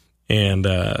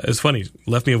it's funny.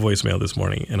 Left me a voicemail this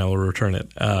morning, and I will return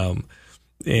it.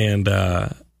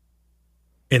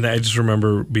 And I just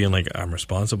remember being like, I'm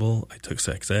responsible. I took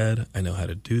sex ed. I know how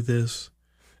to do this.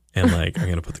 And like, I'm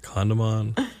going to put the condom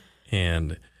on.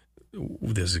 And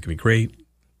this is going to be great.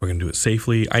 We're going to do it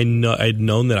safely. I'd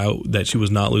known that she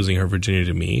was not losing her virginity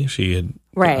to me. She had,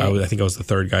 right. I think I was the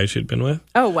third guy she'd been with.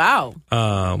 Oh, wow.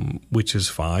 Which is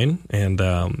fine. And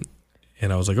I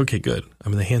was like, okay, good.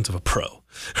 I'm in the hands of a pro.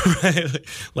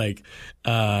 Right?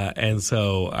 And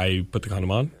so I put the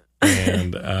condom on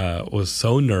and was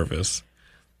so nervous.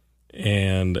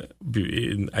 And what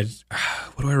do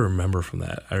I remember from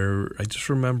that? I just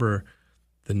remember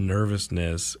the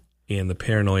nervousness and the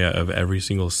paranoia of every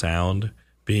single sound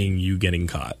being you getting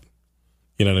caught.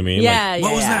 You know what I mean? Yeah.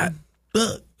 What was that?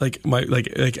 Ugh. I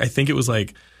think it was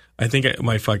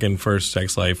my fucking first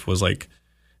sex life was like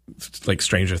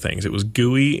Stranger Things. It was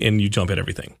gooey and you jump at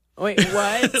everything. Wait,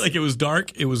 what? It was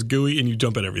dark, it was gooey, and you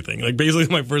jump at everything. Basically,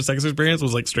 my first sex experience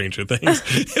was like Stranger Things.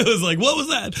 It was like, what was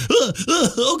that?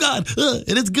 Oh God!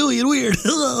 And it's gooey and weird.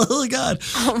 Oh my God!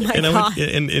 Oh my God!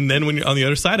 And then when you're on the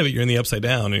other side of it, you're in the upside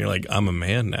down, and you're like, I'm a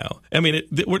man now. I mean,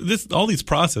 all these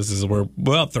processes were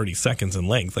about 30 seconds in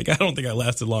length. I don't think I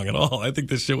lasted long at all. I think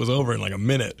this shit was over in like a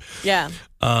minute. Yeah.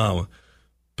 But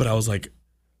I was like,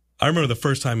 I remember the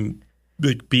first time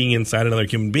being inside another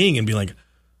human being and being like,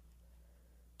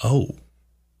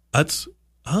 that's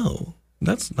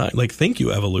not thank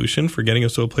you, evolution, for getting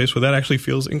us to a place where that actually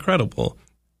feels incredible,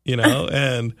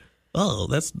 and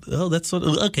that's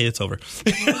okay, it's over.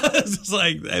 It's just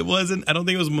it wasn't, I don't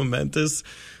think it was momentous.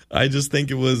 I just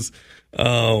think it was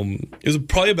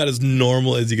probably about as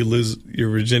normal as you could lose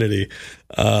your virginity.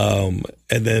 And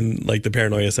then the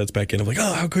paranoia sets back in of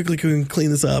how quickly can we clean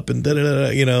this up and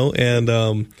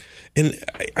and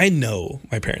I know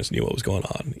my parents knew what was going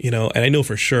on, and I know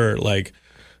for sure,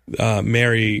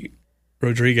 Mary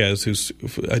Rodriguez, who's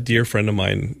a dear friend of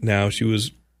mine now, she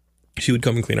would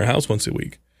come and clean our house once a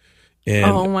week. And,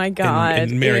 oh my God.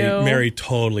 And Mary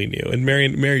totally knew. And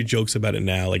Mary jokes about it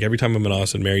now. Every time I'm in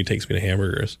Austin, Mary takes me to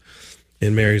hamburgers.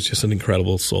 And Mary's just an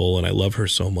incredible soul, and I love her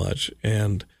so much.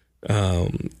 And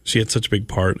she had such a big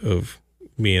part of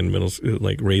me in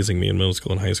raising me in middle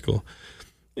school and high school.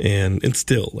 And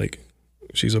still,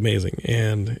 she's amazing.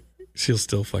 And she'll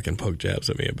still fucking poke jabs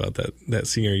at me about that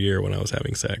senior year when I was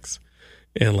having sex.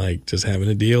 And, just having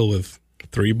to deal with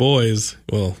 3 boys.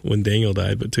 Well, when Daniel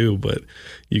died, but 2. But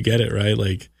you get it,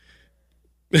 right?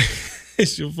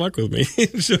 She'll fuck with me.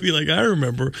 She'll be like, I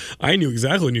remember. I knew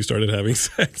exactly when you started having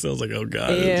sex. I was like, oh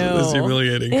God, this is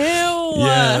humiliating. Ew.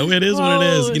 Yeah, it is Gross. what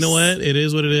it is. You know what? It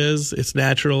is what it is. It's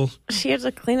natural. She had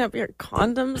to clean up your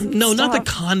condoms and No, stuff. not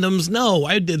the condoms. No,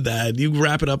 I did that. You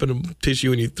wrap it up in a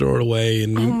tissue and you throw it away.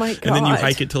 And oh my God. And then you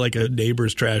hike it to a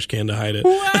neighbor's trash can to hide it.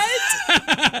 What?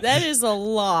 That is a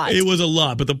lot. It was a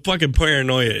lot, but the fucking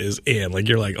paranoia is in.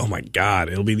 You're like, oh my God,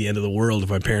 it'll be the end of the world if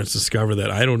my parents discover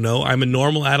that. I don't know. I'm a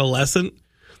normal adolescent.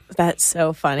 That's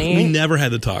so funny. We never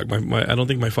had to talk. I don't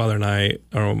think my father and I,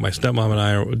 or my stepmom and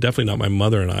I, or definitely not my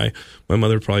mother and I. My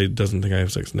mother probably doesn't think I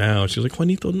have sex now. She's like,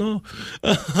 Juanito, no.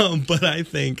 But I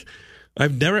think I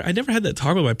never had that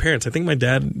talk with my parents. I think my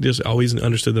dad just always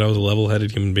understood that I was a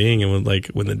level-headed human being, and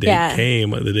when the day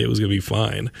came, the day was going to be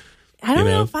fine. I don't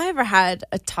know if I ever had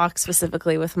a talk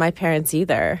specifically with my parents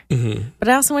either. Mm-hmm. But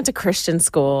I also went to Christian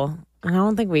school, and I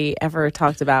don't think we ever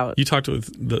talked about. You talked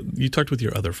with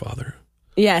your other father.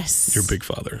 Yes. Your big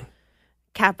father.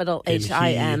 Capital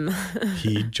H-I-M.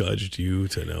 He judged you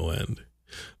to no end.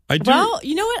 Well,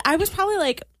 you know what? I was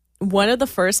probably one of the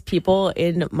first people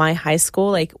in my high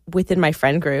school, within my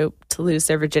friend group, to lose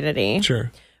their virginity.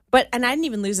 Sure. And I didn't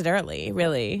even lose it early,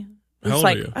 really. How old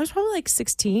were you? I was probably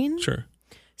 16. Sure.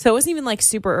 So it wasn't even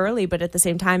super early, but at the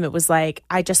same time, it was I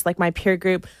just my peer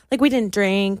group, we didn't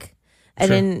drink. I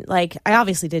didn't I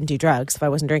obviously didn't do drugs if I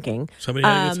wasn't drinking. Somebody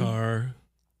had a guitar.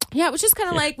 Yeah, it was just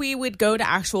kind of we would go to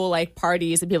actual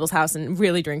parties at people's house and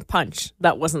really drink punch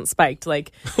that wasn't spiked. Oh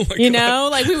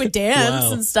we would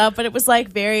dance and stuff, but it was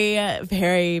very,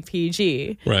 very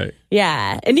PG. Right.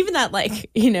 Yeah. And even that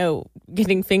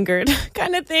getting fingered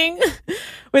kind of thing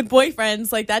with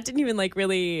boyfriends, that didn't even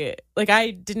really,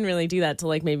 I didn't really do that till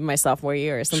maybe my sophomore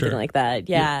year or something like that.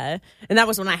 Yeah. And that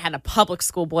was when I had a public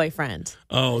school boyfriend.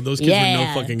 Oh, those kids were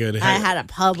no fucking good. I had a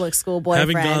public school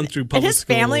boyfriend. Having gone through public and his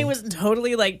school. family was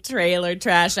totally trailer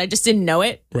trash. I just didn't know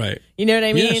it. Right. You know what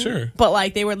I mean? Yeah, sure.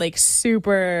 But they were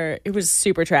super, it was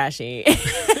super trashy.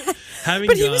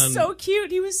 He was so cute.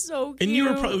 He was so cute. And you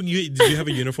were did you have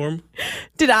a uniform?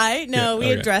 Did I? No, Yeah, we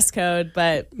had dress code,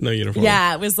 but no uniform.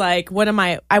 Yeah, it was I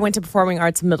went to performing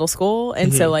arts middle school,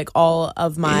 and so all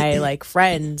of my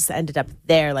friends ended up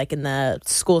there, in the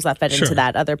schools that fed into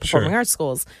that other performing arts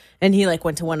schools. And he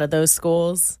went to one of those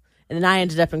schools. And then I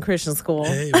ended up in Christian school.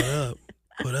 Hey, what up?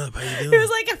 What up? How you doing? He was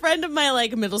like a friend of my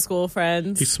like middle school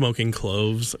friends. He's smoking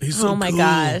cloves. He's so oh my cool.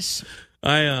 gosh.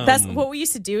 That's what we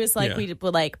used to do is like we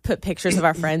would like put pictures of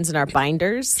our friends in our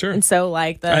binders. Sure. And so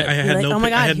like I had like, no, oh my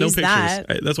God, I had no who's pictures.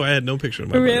 that? That's why I had no picture in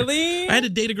my Really? binder. I had to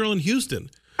date a girl in Houston.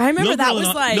 I remember that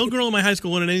was like no girl in my high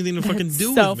school wanted anything to fucking do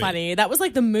with me. So funny. That was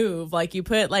like the move. Like you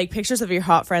put like pictures of your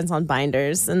hot friends on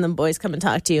binders, and then boys come and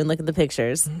talk to you and look at the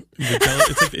pictures.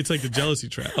 It's like the jealousy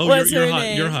trap. Oh,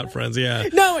 your hot friends, yeah.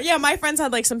 No, yeah, my friends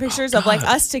had like some pictures of like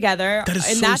us together,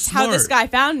 that's smart. how this guy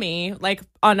found me, like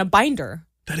on a binder.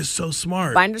 That is so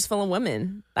smart. Binders full of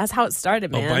women. That's how it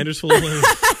started, man. Oh, binders full of women.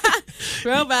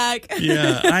 Throwback.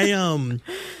 Yeah,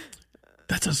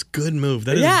 that's a good move.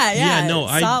 That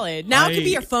is, solid. Now it could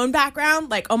be your phone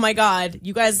background. Like, oh my God,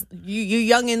 you guys, you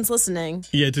youngins listening.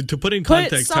 Yeah, to put in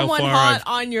context put someone how far hot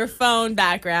on your phone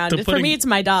background. For me, it's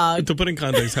my dog. To put in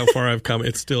context how far I've come,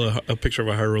 it's still a picture of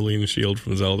a Hyrulean shield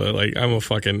from Zelda. Like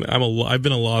I've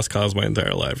been a lost cause my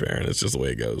entire life, Erin. It's just the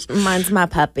way it goes. Mine's my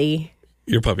puppy.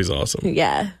 Your puppy's awesome.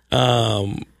 Yeah.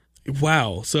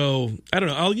 Wow. So I don't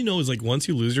know. All you know is like once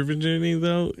you lose your virginity,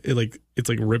 though, it's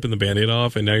like ripping the Band-Aid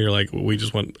off, and now you're like, I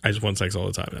just want sex all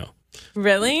the time now.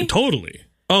 Really? Totally.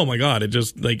 Oh my God! It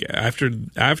just like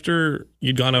after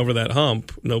you'd gone over that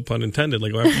hump, no pun intended.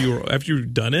 Like after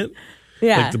you've done it,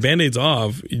 like the Band-Aid's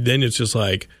off, then it's just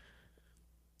like,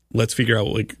 let's figure out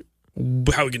like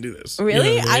how we can do this. Really? You know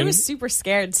what I mean? I was super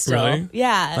scared still. Really?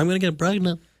 Yeah. I'm gonna get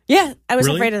pregnant. Yeah, I was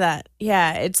Really? afraid of that.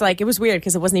 Yeah, it's like it was weird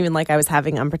because it wasn't even like I was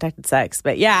having unprotected sex.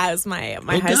 But yeah, it was my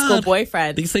high school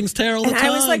boyfriend. These things tear all the and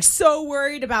time. I was like so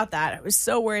worried about that. I was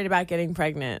so worried about getting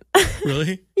pregnant.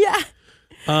 Really? Yeah.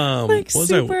 Like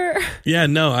super. Yeah,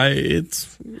 no, it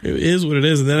is what it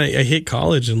is. And then I hit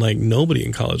college, and like nobody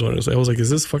in college wanted to sleep. I was like, is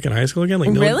this fucking high school again?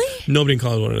 Like, really? Nobody in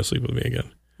college wanted to sleep with me again.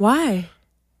 Why?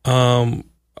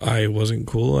 I wasn't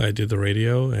cool. I did the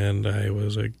radio, and I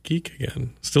was a geek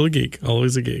again. Still a geek.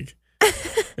 Always a geek.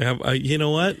 You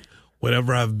know what?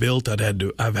 Whatever I've built, I've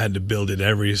had to build it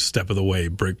every step of the way,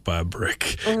 brick by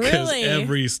brick. Because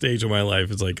every stage of my life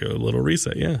is like a little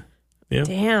reset. Yeah. Yeah.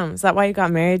 Damn. Is that why you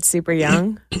got married super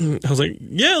young? I was like,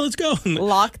 yeah, let's go.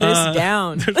 Lock this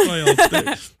down.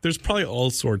 There's probably all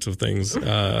sorts of things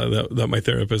that my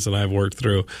therapist and I have worked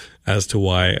through as to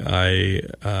why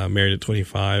I married at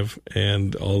 25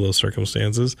 and all those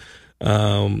circumstances. A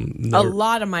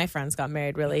lot of my friends got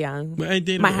married really young. I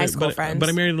dated my high school friends. But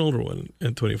I married an older one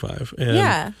at 25. And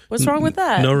yeah. What's wrong with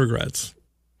that? No regrets.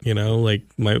 You know, like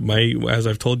my as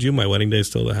I've told you, my wedding day is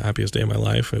still the happiest day of my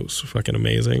life. It was fucking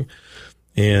amazing.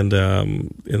 And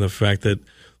the fact that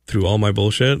through all my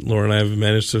bullshit, Laura and I have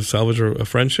managed to salvage a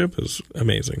friendship is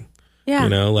amazing. Yeah. You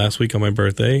know, last week on my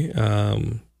birthday,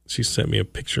 she sent me a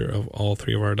picture of all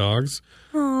three of our dogs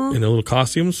in their little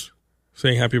costumes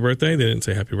saying happy birthday. They didn't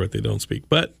say happy birthday, don't speak,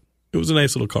 but it was a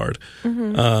nice little card.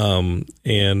 Mm-hmm.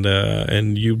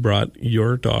 And you brought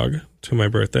your dog to my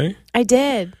birthday. I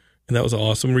did. And that was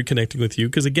awesome reconnecting with you.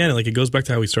 Because again, like it goes back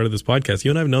to how we started this podcast.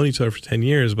 You and I have known each other for 10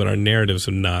 years, but our narratives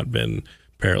have not been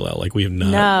parallel. Like we have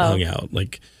not hung out.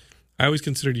 Like I always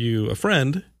considered you a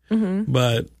friend,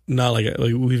 but not like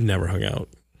we've never hung out.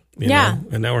 You know?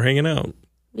 And now we're hanging out.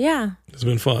 Yeah. It's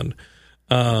been fun.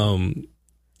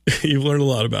 You've learned a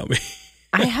lot about me.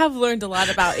 I have learned a lot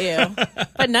about you,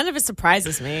 but none of it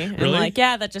surprises me. Really? I'm like,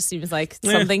 yeah, that just seems like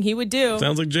something he would do.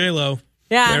 Sounds like J-Lo.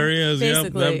 Yeah, there he is.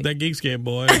 basically. Yep, that Geekscape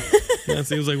boy. That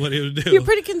seems like what he would do. You're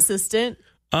pretty consistent.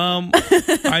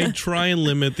 I try and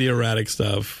limit the erratic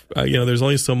stuff. There's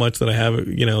only so much that I have,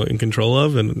 in control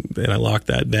of, and I lock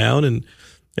that down, and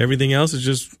everything else is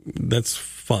just that's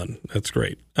fun. That's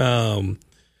great. No,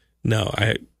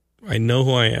 I know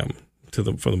who I am for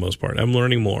the most part. I'm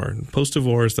learning more. Post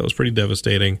divorce, that was pretty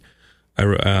devastating.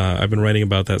 I've been writing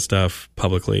about that stuff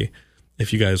publicly.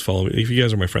 If you guys follow me, if you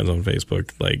guys are my friends on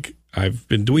Facebook, like I've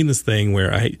been doing this thing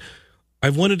where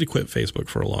I've wanted to quit Facebook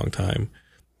for a long time,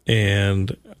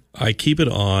 and I keep it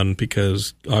on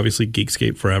because obviously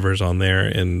Geekscape Forever is on there,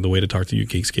 and the way to talk to you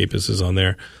Geekscapists is on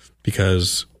there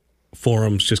because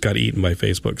forums just got eaten by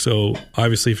Facebook. So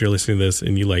obviously, if you're listening to this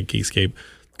and you like Geekscape,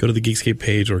 go to the Geekscape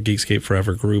page or Geekscape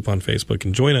Forever group on Facebook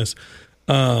and join us.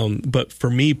 But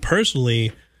for me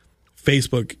personally,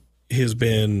 Facebook has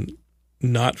been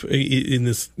not in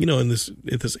this, in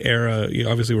this era.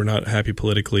 Obviously, we're not happy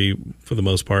politically for the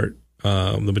most part.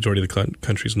 The majority of the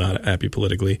country's not happy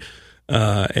politically,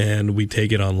 and we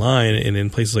take it online. And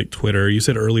in places like Twitter, you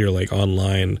said earlier, like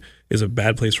online is a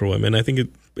bad place for women. I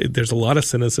think there's a lot of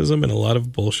cynicism and a lot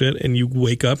of bullshit. And you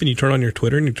wake up and you turn on your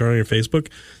Twitter and you turn on your Facebook,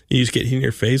 and you just get hit in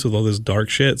your face with all this dark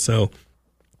shit. So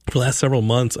for the last several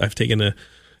months, I've taken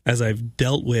as I've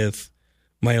dealt with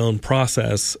my own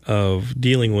process of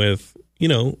dealing with,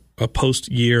 a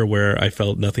post-year where I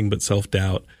felt nothing but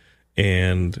self-doubt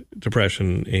and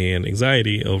depression and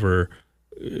anxiety over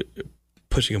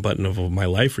pushing a button of my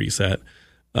life reset.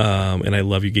 And I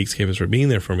love you Geekscapers for being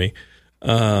there for me.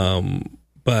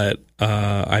 But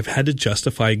I've had to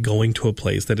justify going to a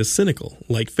place that is cynical,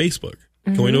 like Facebook.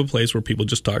 Going to a place where people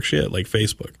just talk shit, like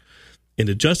Facebook. And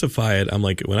to justify it, I'm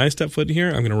like, when I step foot in here,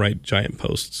 I'm going to write giant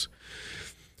posts.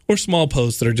 Or small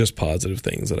posts that are just positive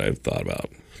things that I've thought about.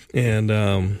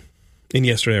 And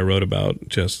yesterday I wrote about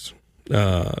just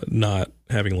not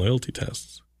having loyalty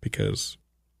tests because,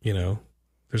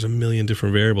 there's a million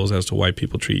different variables as to why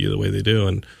people treat you the way they do.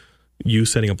 And you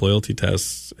setting up loyalty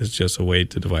tests is just a way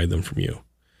to divide them from you.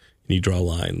 And you draw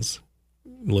lines.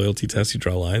 Loyalty tests, you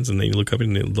draw lines, and then you look up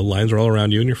and the lines are all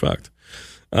around you and you're fucked.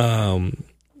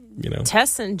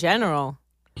 Tests in general.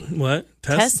 What?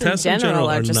 Tests in general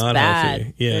are just not bad.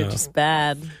 healthy. Yeah. They're just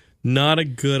bad. Not a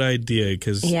good idea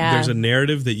because there's a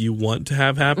narrative that you want to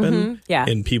have happen,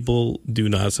 and people do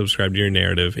not subscribe to your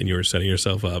narrative, and you are setting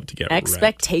yourself up to get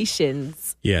expectations.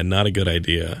 wrecked. Yeah, not a good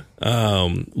idea.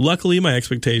 Luckily, my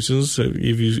expectations,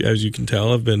 as you can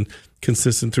tell, have been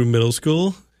consistent through middle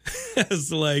school.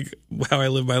 As like how I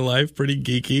live my life, pretty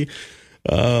geeky,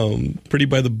 pretty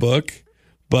by the book,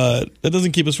 but that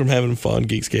doesn't keep us from having fun.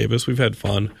 Geekscapists, we've had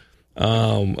fun.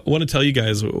 I want to tell you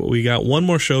guys, we got one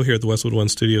more show here at the Westwood One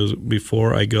Studios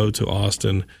before I go to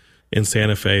Austin and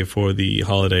Santa Fe for the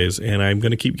holidays, and I'm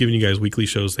going to keep giving you guys weekly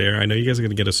shows there. I know you guys are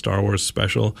going to get a Star Wars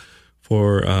special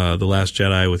for The Last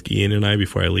Jedi with Ian and I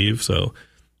before I leave, so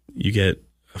you get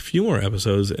a few more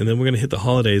episodes, and then we're going to hit the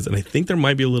holidays, and I think there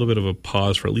might be a little bit of a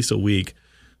pause for at least a week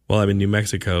while I'm in New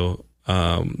Mexico,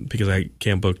 because I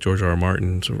can't book George R.R.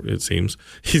 Martin, so it seems.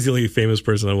 He's the only famous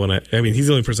person he's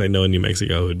the only person I know in New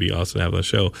Mexico who would be awesome to have on the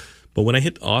show. But when I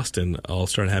hit Austin, I'll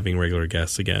start having regular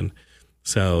guests again.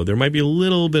 So there might be a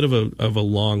little bit of a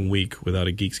long week without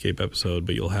a Geekscape episode,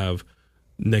 but you'll have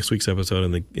next week's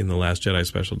episode in the Last Jedi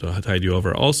special to tide you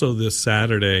over. Also this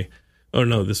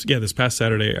past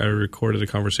Saturday, I recorded a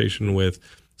conversation with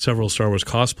several Star Wars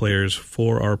cosplayers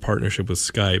for our partnership with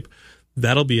Skype.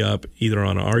 That'll be up either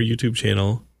on our YouTube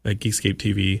channel at Geekscape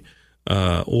TV,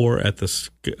 or at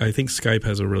I think Skype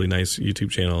has a really nice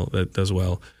YouTube channel that does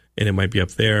well, and it might be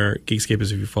up there. Geekscape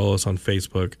is if you follow us on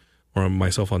Facebook or on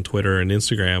myself on Twitter and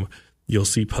Instagram, you'll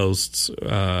see posts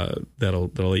that'll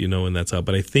let you know when that's up.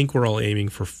 But I think we're all aiming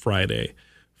for Friday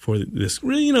for this.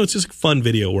 Really, it's just a fun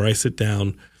video where I sit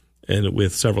down and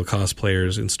with several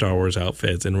cosplayers in Star Wars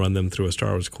outfits and run them through a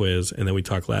Star Wars quiz, and then we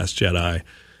talk Last Jedi.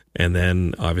 And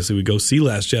then, obviously, we go see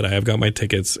Last Jedi. I've got my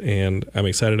tickets, and I'm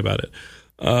excited about it.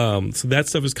 So that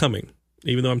stuff is coming.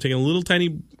 Even though I'm taking a little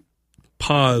tiny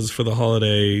pause for the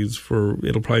holidays,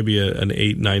 it'll probably be an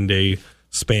 8-9 day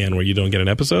span where you don't get an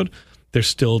episode. There's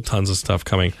still tons of stuff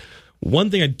coming. One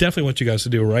thing I definitely want you guys to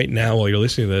do right now while you're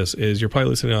listening to this is you're probably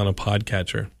listening on a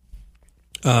podcatcher.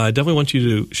 I definitely want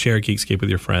you to share Geekscape with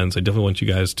your friends. I definitely want you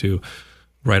guys to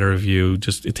write a review.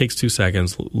 It takes 2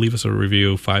 seconds. Leave us a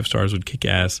review. 5 stars would kick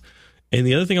ass. And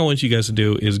the other thing I want you guys to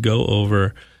do is go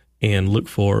over and look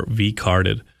for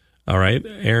V-Carded. All right?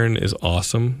 Erin is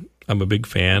awesome. I'm a big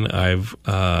fan. I've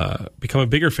become a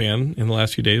bigger fan in the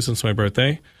last few days since my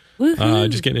birthday.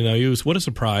 Just getting to know you. What a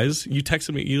surprise. You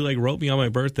texted me. You wrote me on my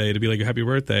birthday to be like, happy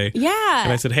birthday. Yeah.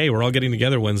 And I said, hey, we're all getting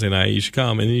together Wednesday night. You should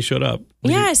come. And then you showed up.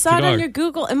 I saw it on your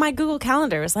Google, in my Google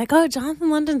Calendar. It was like, oh,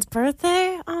 Jonathan London's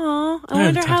birthday? Oh, I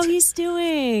wonder how he's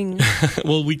doing.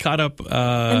 Well, we caught up.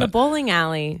 In the bowling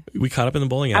alley. We caught up in the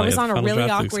bowling alley. I was on a really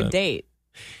awkward date.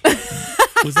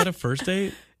 Was that a first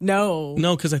date? No.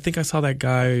 No, because I think I saw that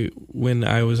guy when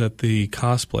I was at the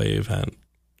cosplay event.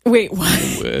 Wait,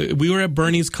 what? We were at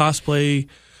Bernie's cosplay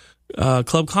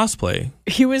club cosplay.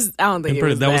 He was. I don't think he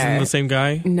was that there. wasn't the same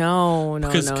guy. No.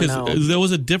 Because there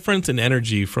was a difference in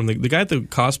energy from the guy at the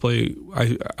cosplay.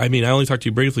 I mean, I only talked to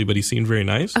you briefly, but he seemed very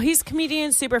nice. Oh, he's a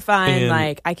comedian, super fun.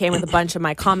 And I came with a bunch of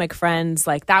my comic friends.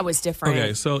 That was different.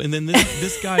 Okay, so and then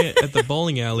this guy at the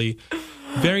bowling alley,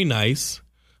 very nice.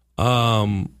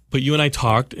 But you and I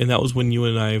talked, and that was when you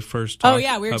and I first talked. Oh,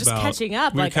 yeah, we were just catching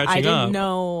up. I didn't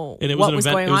know and it what was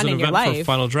was going on in your life. For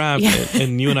Final Draft,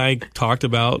 and you and I talked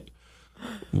about,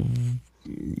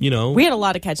 we had a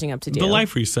lot of catching up to do. The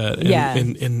life reset.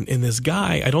 And this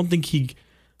guy, I don't think he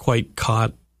quite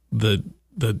caught the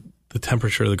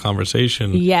temperature of the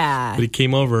conversation. Yeah. But he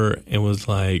came over and was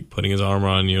putting his arm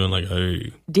around you and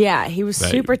hey. Yeah, he was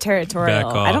super territorial.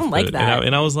 I don't like that.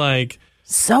 And I was like,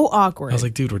 so awkward. I was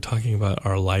like, dude, we're talking about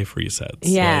our life resets.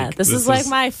 Yeah, this is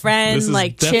my friend, this is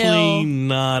chill. Definitely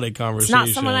not a conversation. It's not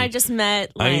someone I just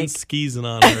met. I ain't skeezing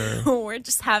on her. We're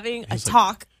just having a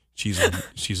talk.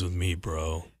 she's with me,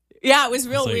 bro. Yeah, it was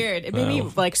real like, weird. It made me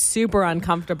like super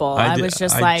uncomfortable. I was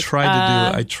just I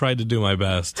tried to do my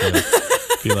best to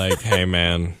be like, hey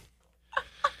man,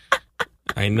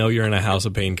 I know you're in a House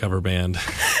of Pain cover band,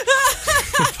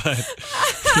 but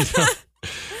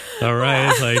all right,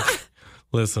 it's like,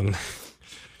 listen,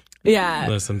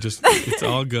 just it's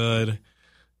all good.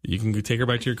 You can take her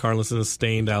back to your car and listen to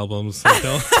Stained albums. Like,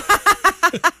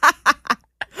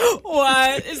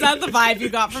 what? Is that the vibe you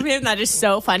got from him? That is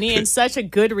so funny and such a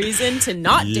good reason to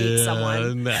not date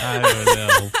someone. I don't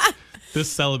know. This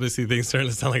celibacy thing's starting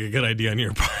to sound like a good idea on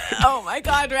your part. Oh my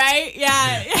God, right?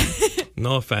 Yeah.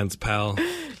 No offense, pal.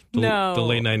 No. The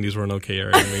late 90s were an okay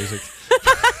era in music.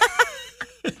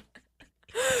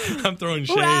 I'm throwing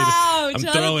shade. Wow, I'm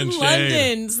Jonathan throwing shade.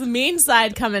 London's the mean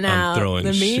side coming out. I'm throwing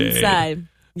the mean shade. side.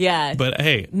 Yeah. But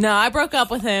hey. No, I broke up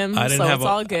with him, so it's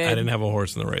all good. I didn't have a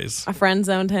horse in the race. A friend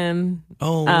zoned him.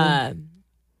 Oh.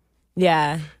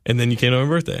 Yeah. And then you came to my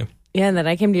birthday. Yeah, and then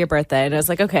I came to your birthday, and I was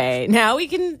like, okay, now we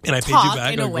can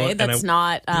talk in a way that's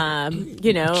not,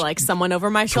 like someone over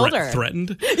my shoulder.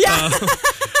 Threatened? Yeah.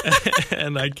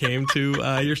 And I came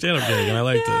to your stand-up gig, and I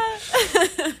liked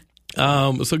it.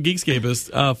 So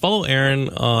Geekscape follow Erin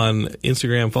on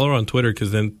Instagram, follow her on Twitter,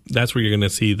 because then that's where you're going to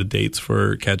see the dates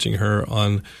for catching her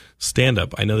on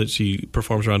stand-up. I know that she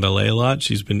performs around LA a lot.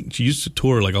 She used to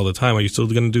tour like all the time. Are you still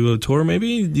going to do a tour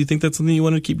maybe? Do you think that's something you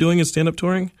want to keep doing, is stand-up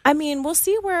touring? I mean, we'll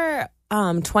see where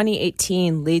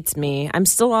 2018 leads me. I'm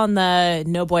still on the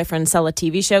No Boyfriend Sell a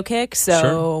TV Show kick,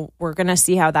 so We're going to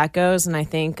see how that goes, and I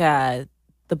think the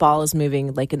ball is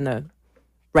moving like in the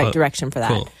right direction for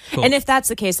that. Cool. And if that's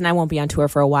the case, then I won't be on tour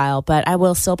for a while, but I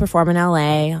will still perform in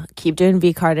LA, keep doing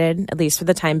V-Carded, at least for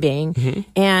the time being. Mm-hmm.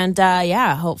 And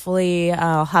hopefully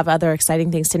I'll have other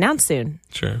exciting things to announce soon.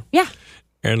 Sure. Yeah.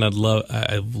 Aaron, I've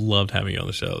loved having you on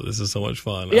the show. This is so much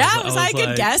fun. Yeah, was I a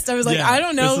good guest? I was like, I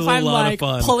don't know if I'm like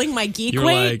pulling my geek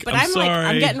weight, but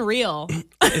I'm getting real.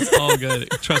 It's all good.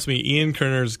 Trust me, Ian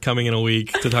Kerner's coming in a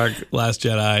week to talk Last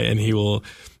Jedi, and he will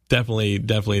definitely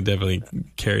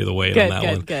carry the weight on that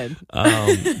one. Good.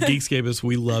 Geekscapists,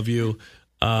 we love you.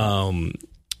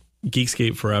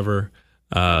 Geekscape forever.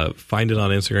 Find it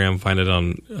on Instagram. Find it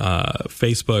on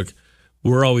Facebook.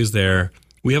 We're always there.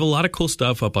 We have a lot of cool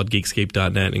stuff up on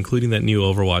Geekscape.net, including that new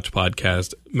Overwatch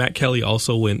podcast. Matt Kelly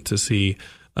also went to see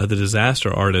The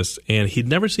Disaster Artist, and he'd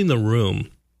never seen The Room.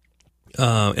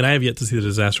 And I have yet to see The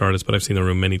Disaster Artist, but I've seen The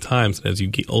Room many times. And as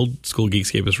you old school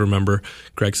Geekscapists remember,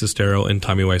 Greg Sestero and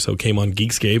Tommy Wiseau came on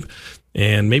Geekscape.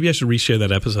 And maybe I should reshare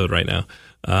that episode right now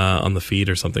on the feed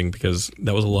or something, because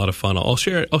that was a lot of fun. I'll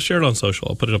share it on social.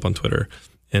 I'll put it up on Twitter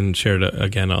and share it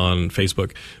again on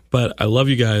Facebook. But I love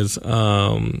you guys.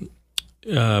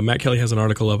 Matt Kelly has an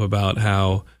article up about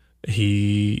how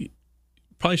he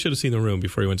probably should have seen The Room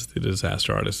before he went to see The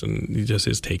Disaster Artist, and just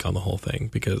his take on the whole thing,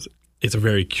 because it's a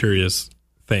very curious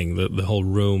thing. The whole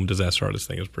Room Disaster Artist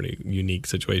thing is a pretty unique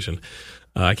situation.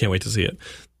 I can't wait to see it.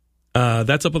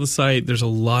 That's up on the site. There's a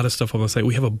lot of stuff on the site.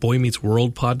 We have a Boy Meets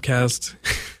World podcast.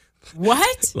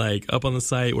 What? Like up on the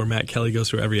site where Matt Kelly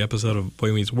goes through every episode of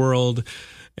Boy Meets World.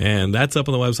 And that's up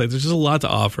on the website. There's just a lot to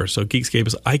offer. So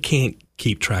Geekscape I can't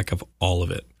keep track of all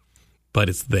of it, but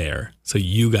it's there. So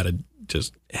you got to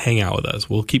just hang out with us.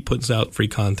 We'll keep putting out free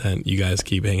content. You guys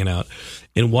keep hanging out.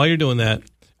 And while you're doing that,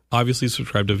 obviously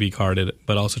subscribe to V-Carded,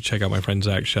 but also check out my friend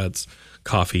Zach Shutt's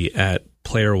coffee at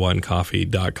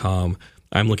playeronecoffee.com.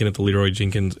 I'm looking at the Leroy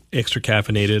Jenkins Extra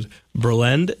Caffeinated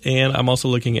Berlend, and I'm also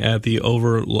looking at the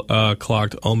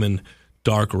Overclocked Omen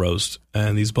Dark Roast.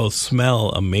 And these both smell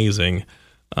amazing.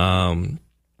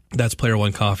 That's Player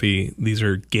One Coffee. These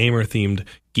are gamer-themed,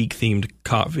 geek-themed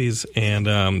coffees. And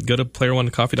go to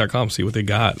playeronecoffee.com, see what they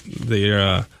got.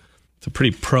 They're it's a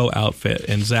pretty pro outfit.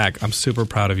 And Zach, I'm super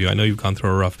proud of you. I know you've gone through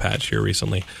a rough patch here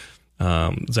recently.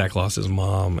 Zach lost his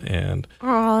mom, and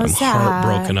I'm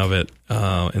heartbroken of it.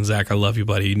 And Zach, I love you,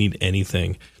 buddy. You need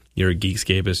anything. You're a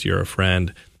Geekscapist. You're a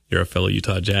friend. You're a fellow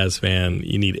Utah Jazz fan.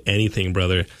 You need anything,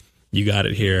 brother. You got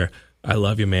it here. I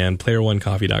love you, man.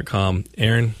 Playeronecoffee.com.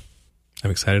 Erin, I'm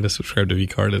excited to subscribe to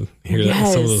V-Carded. Hear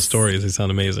some of those stories. They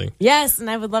sound amazing. Yes, and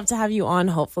I would love to have you on.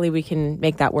 Hopefully we can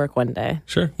make that work one day.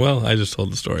 Sure. Well, I just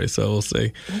told the story, so we'll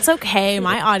see. It's okay.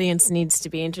 My audience needs to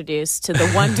be introduced to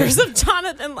the wonders of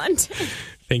Jonathan London.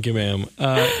 Thank you, ma'am.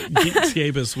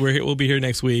 Geekscapists, we'll be here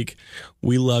next week.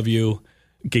 We love you.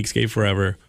 Geekscape forever.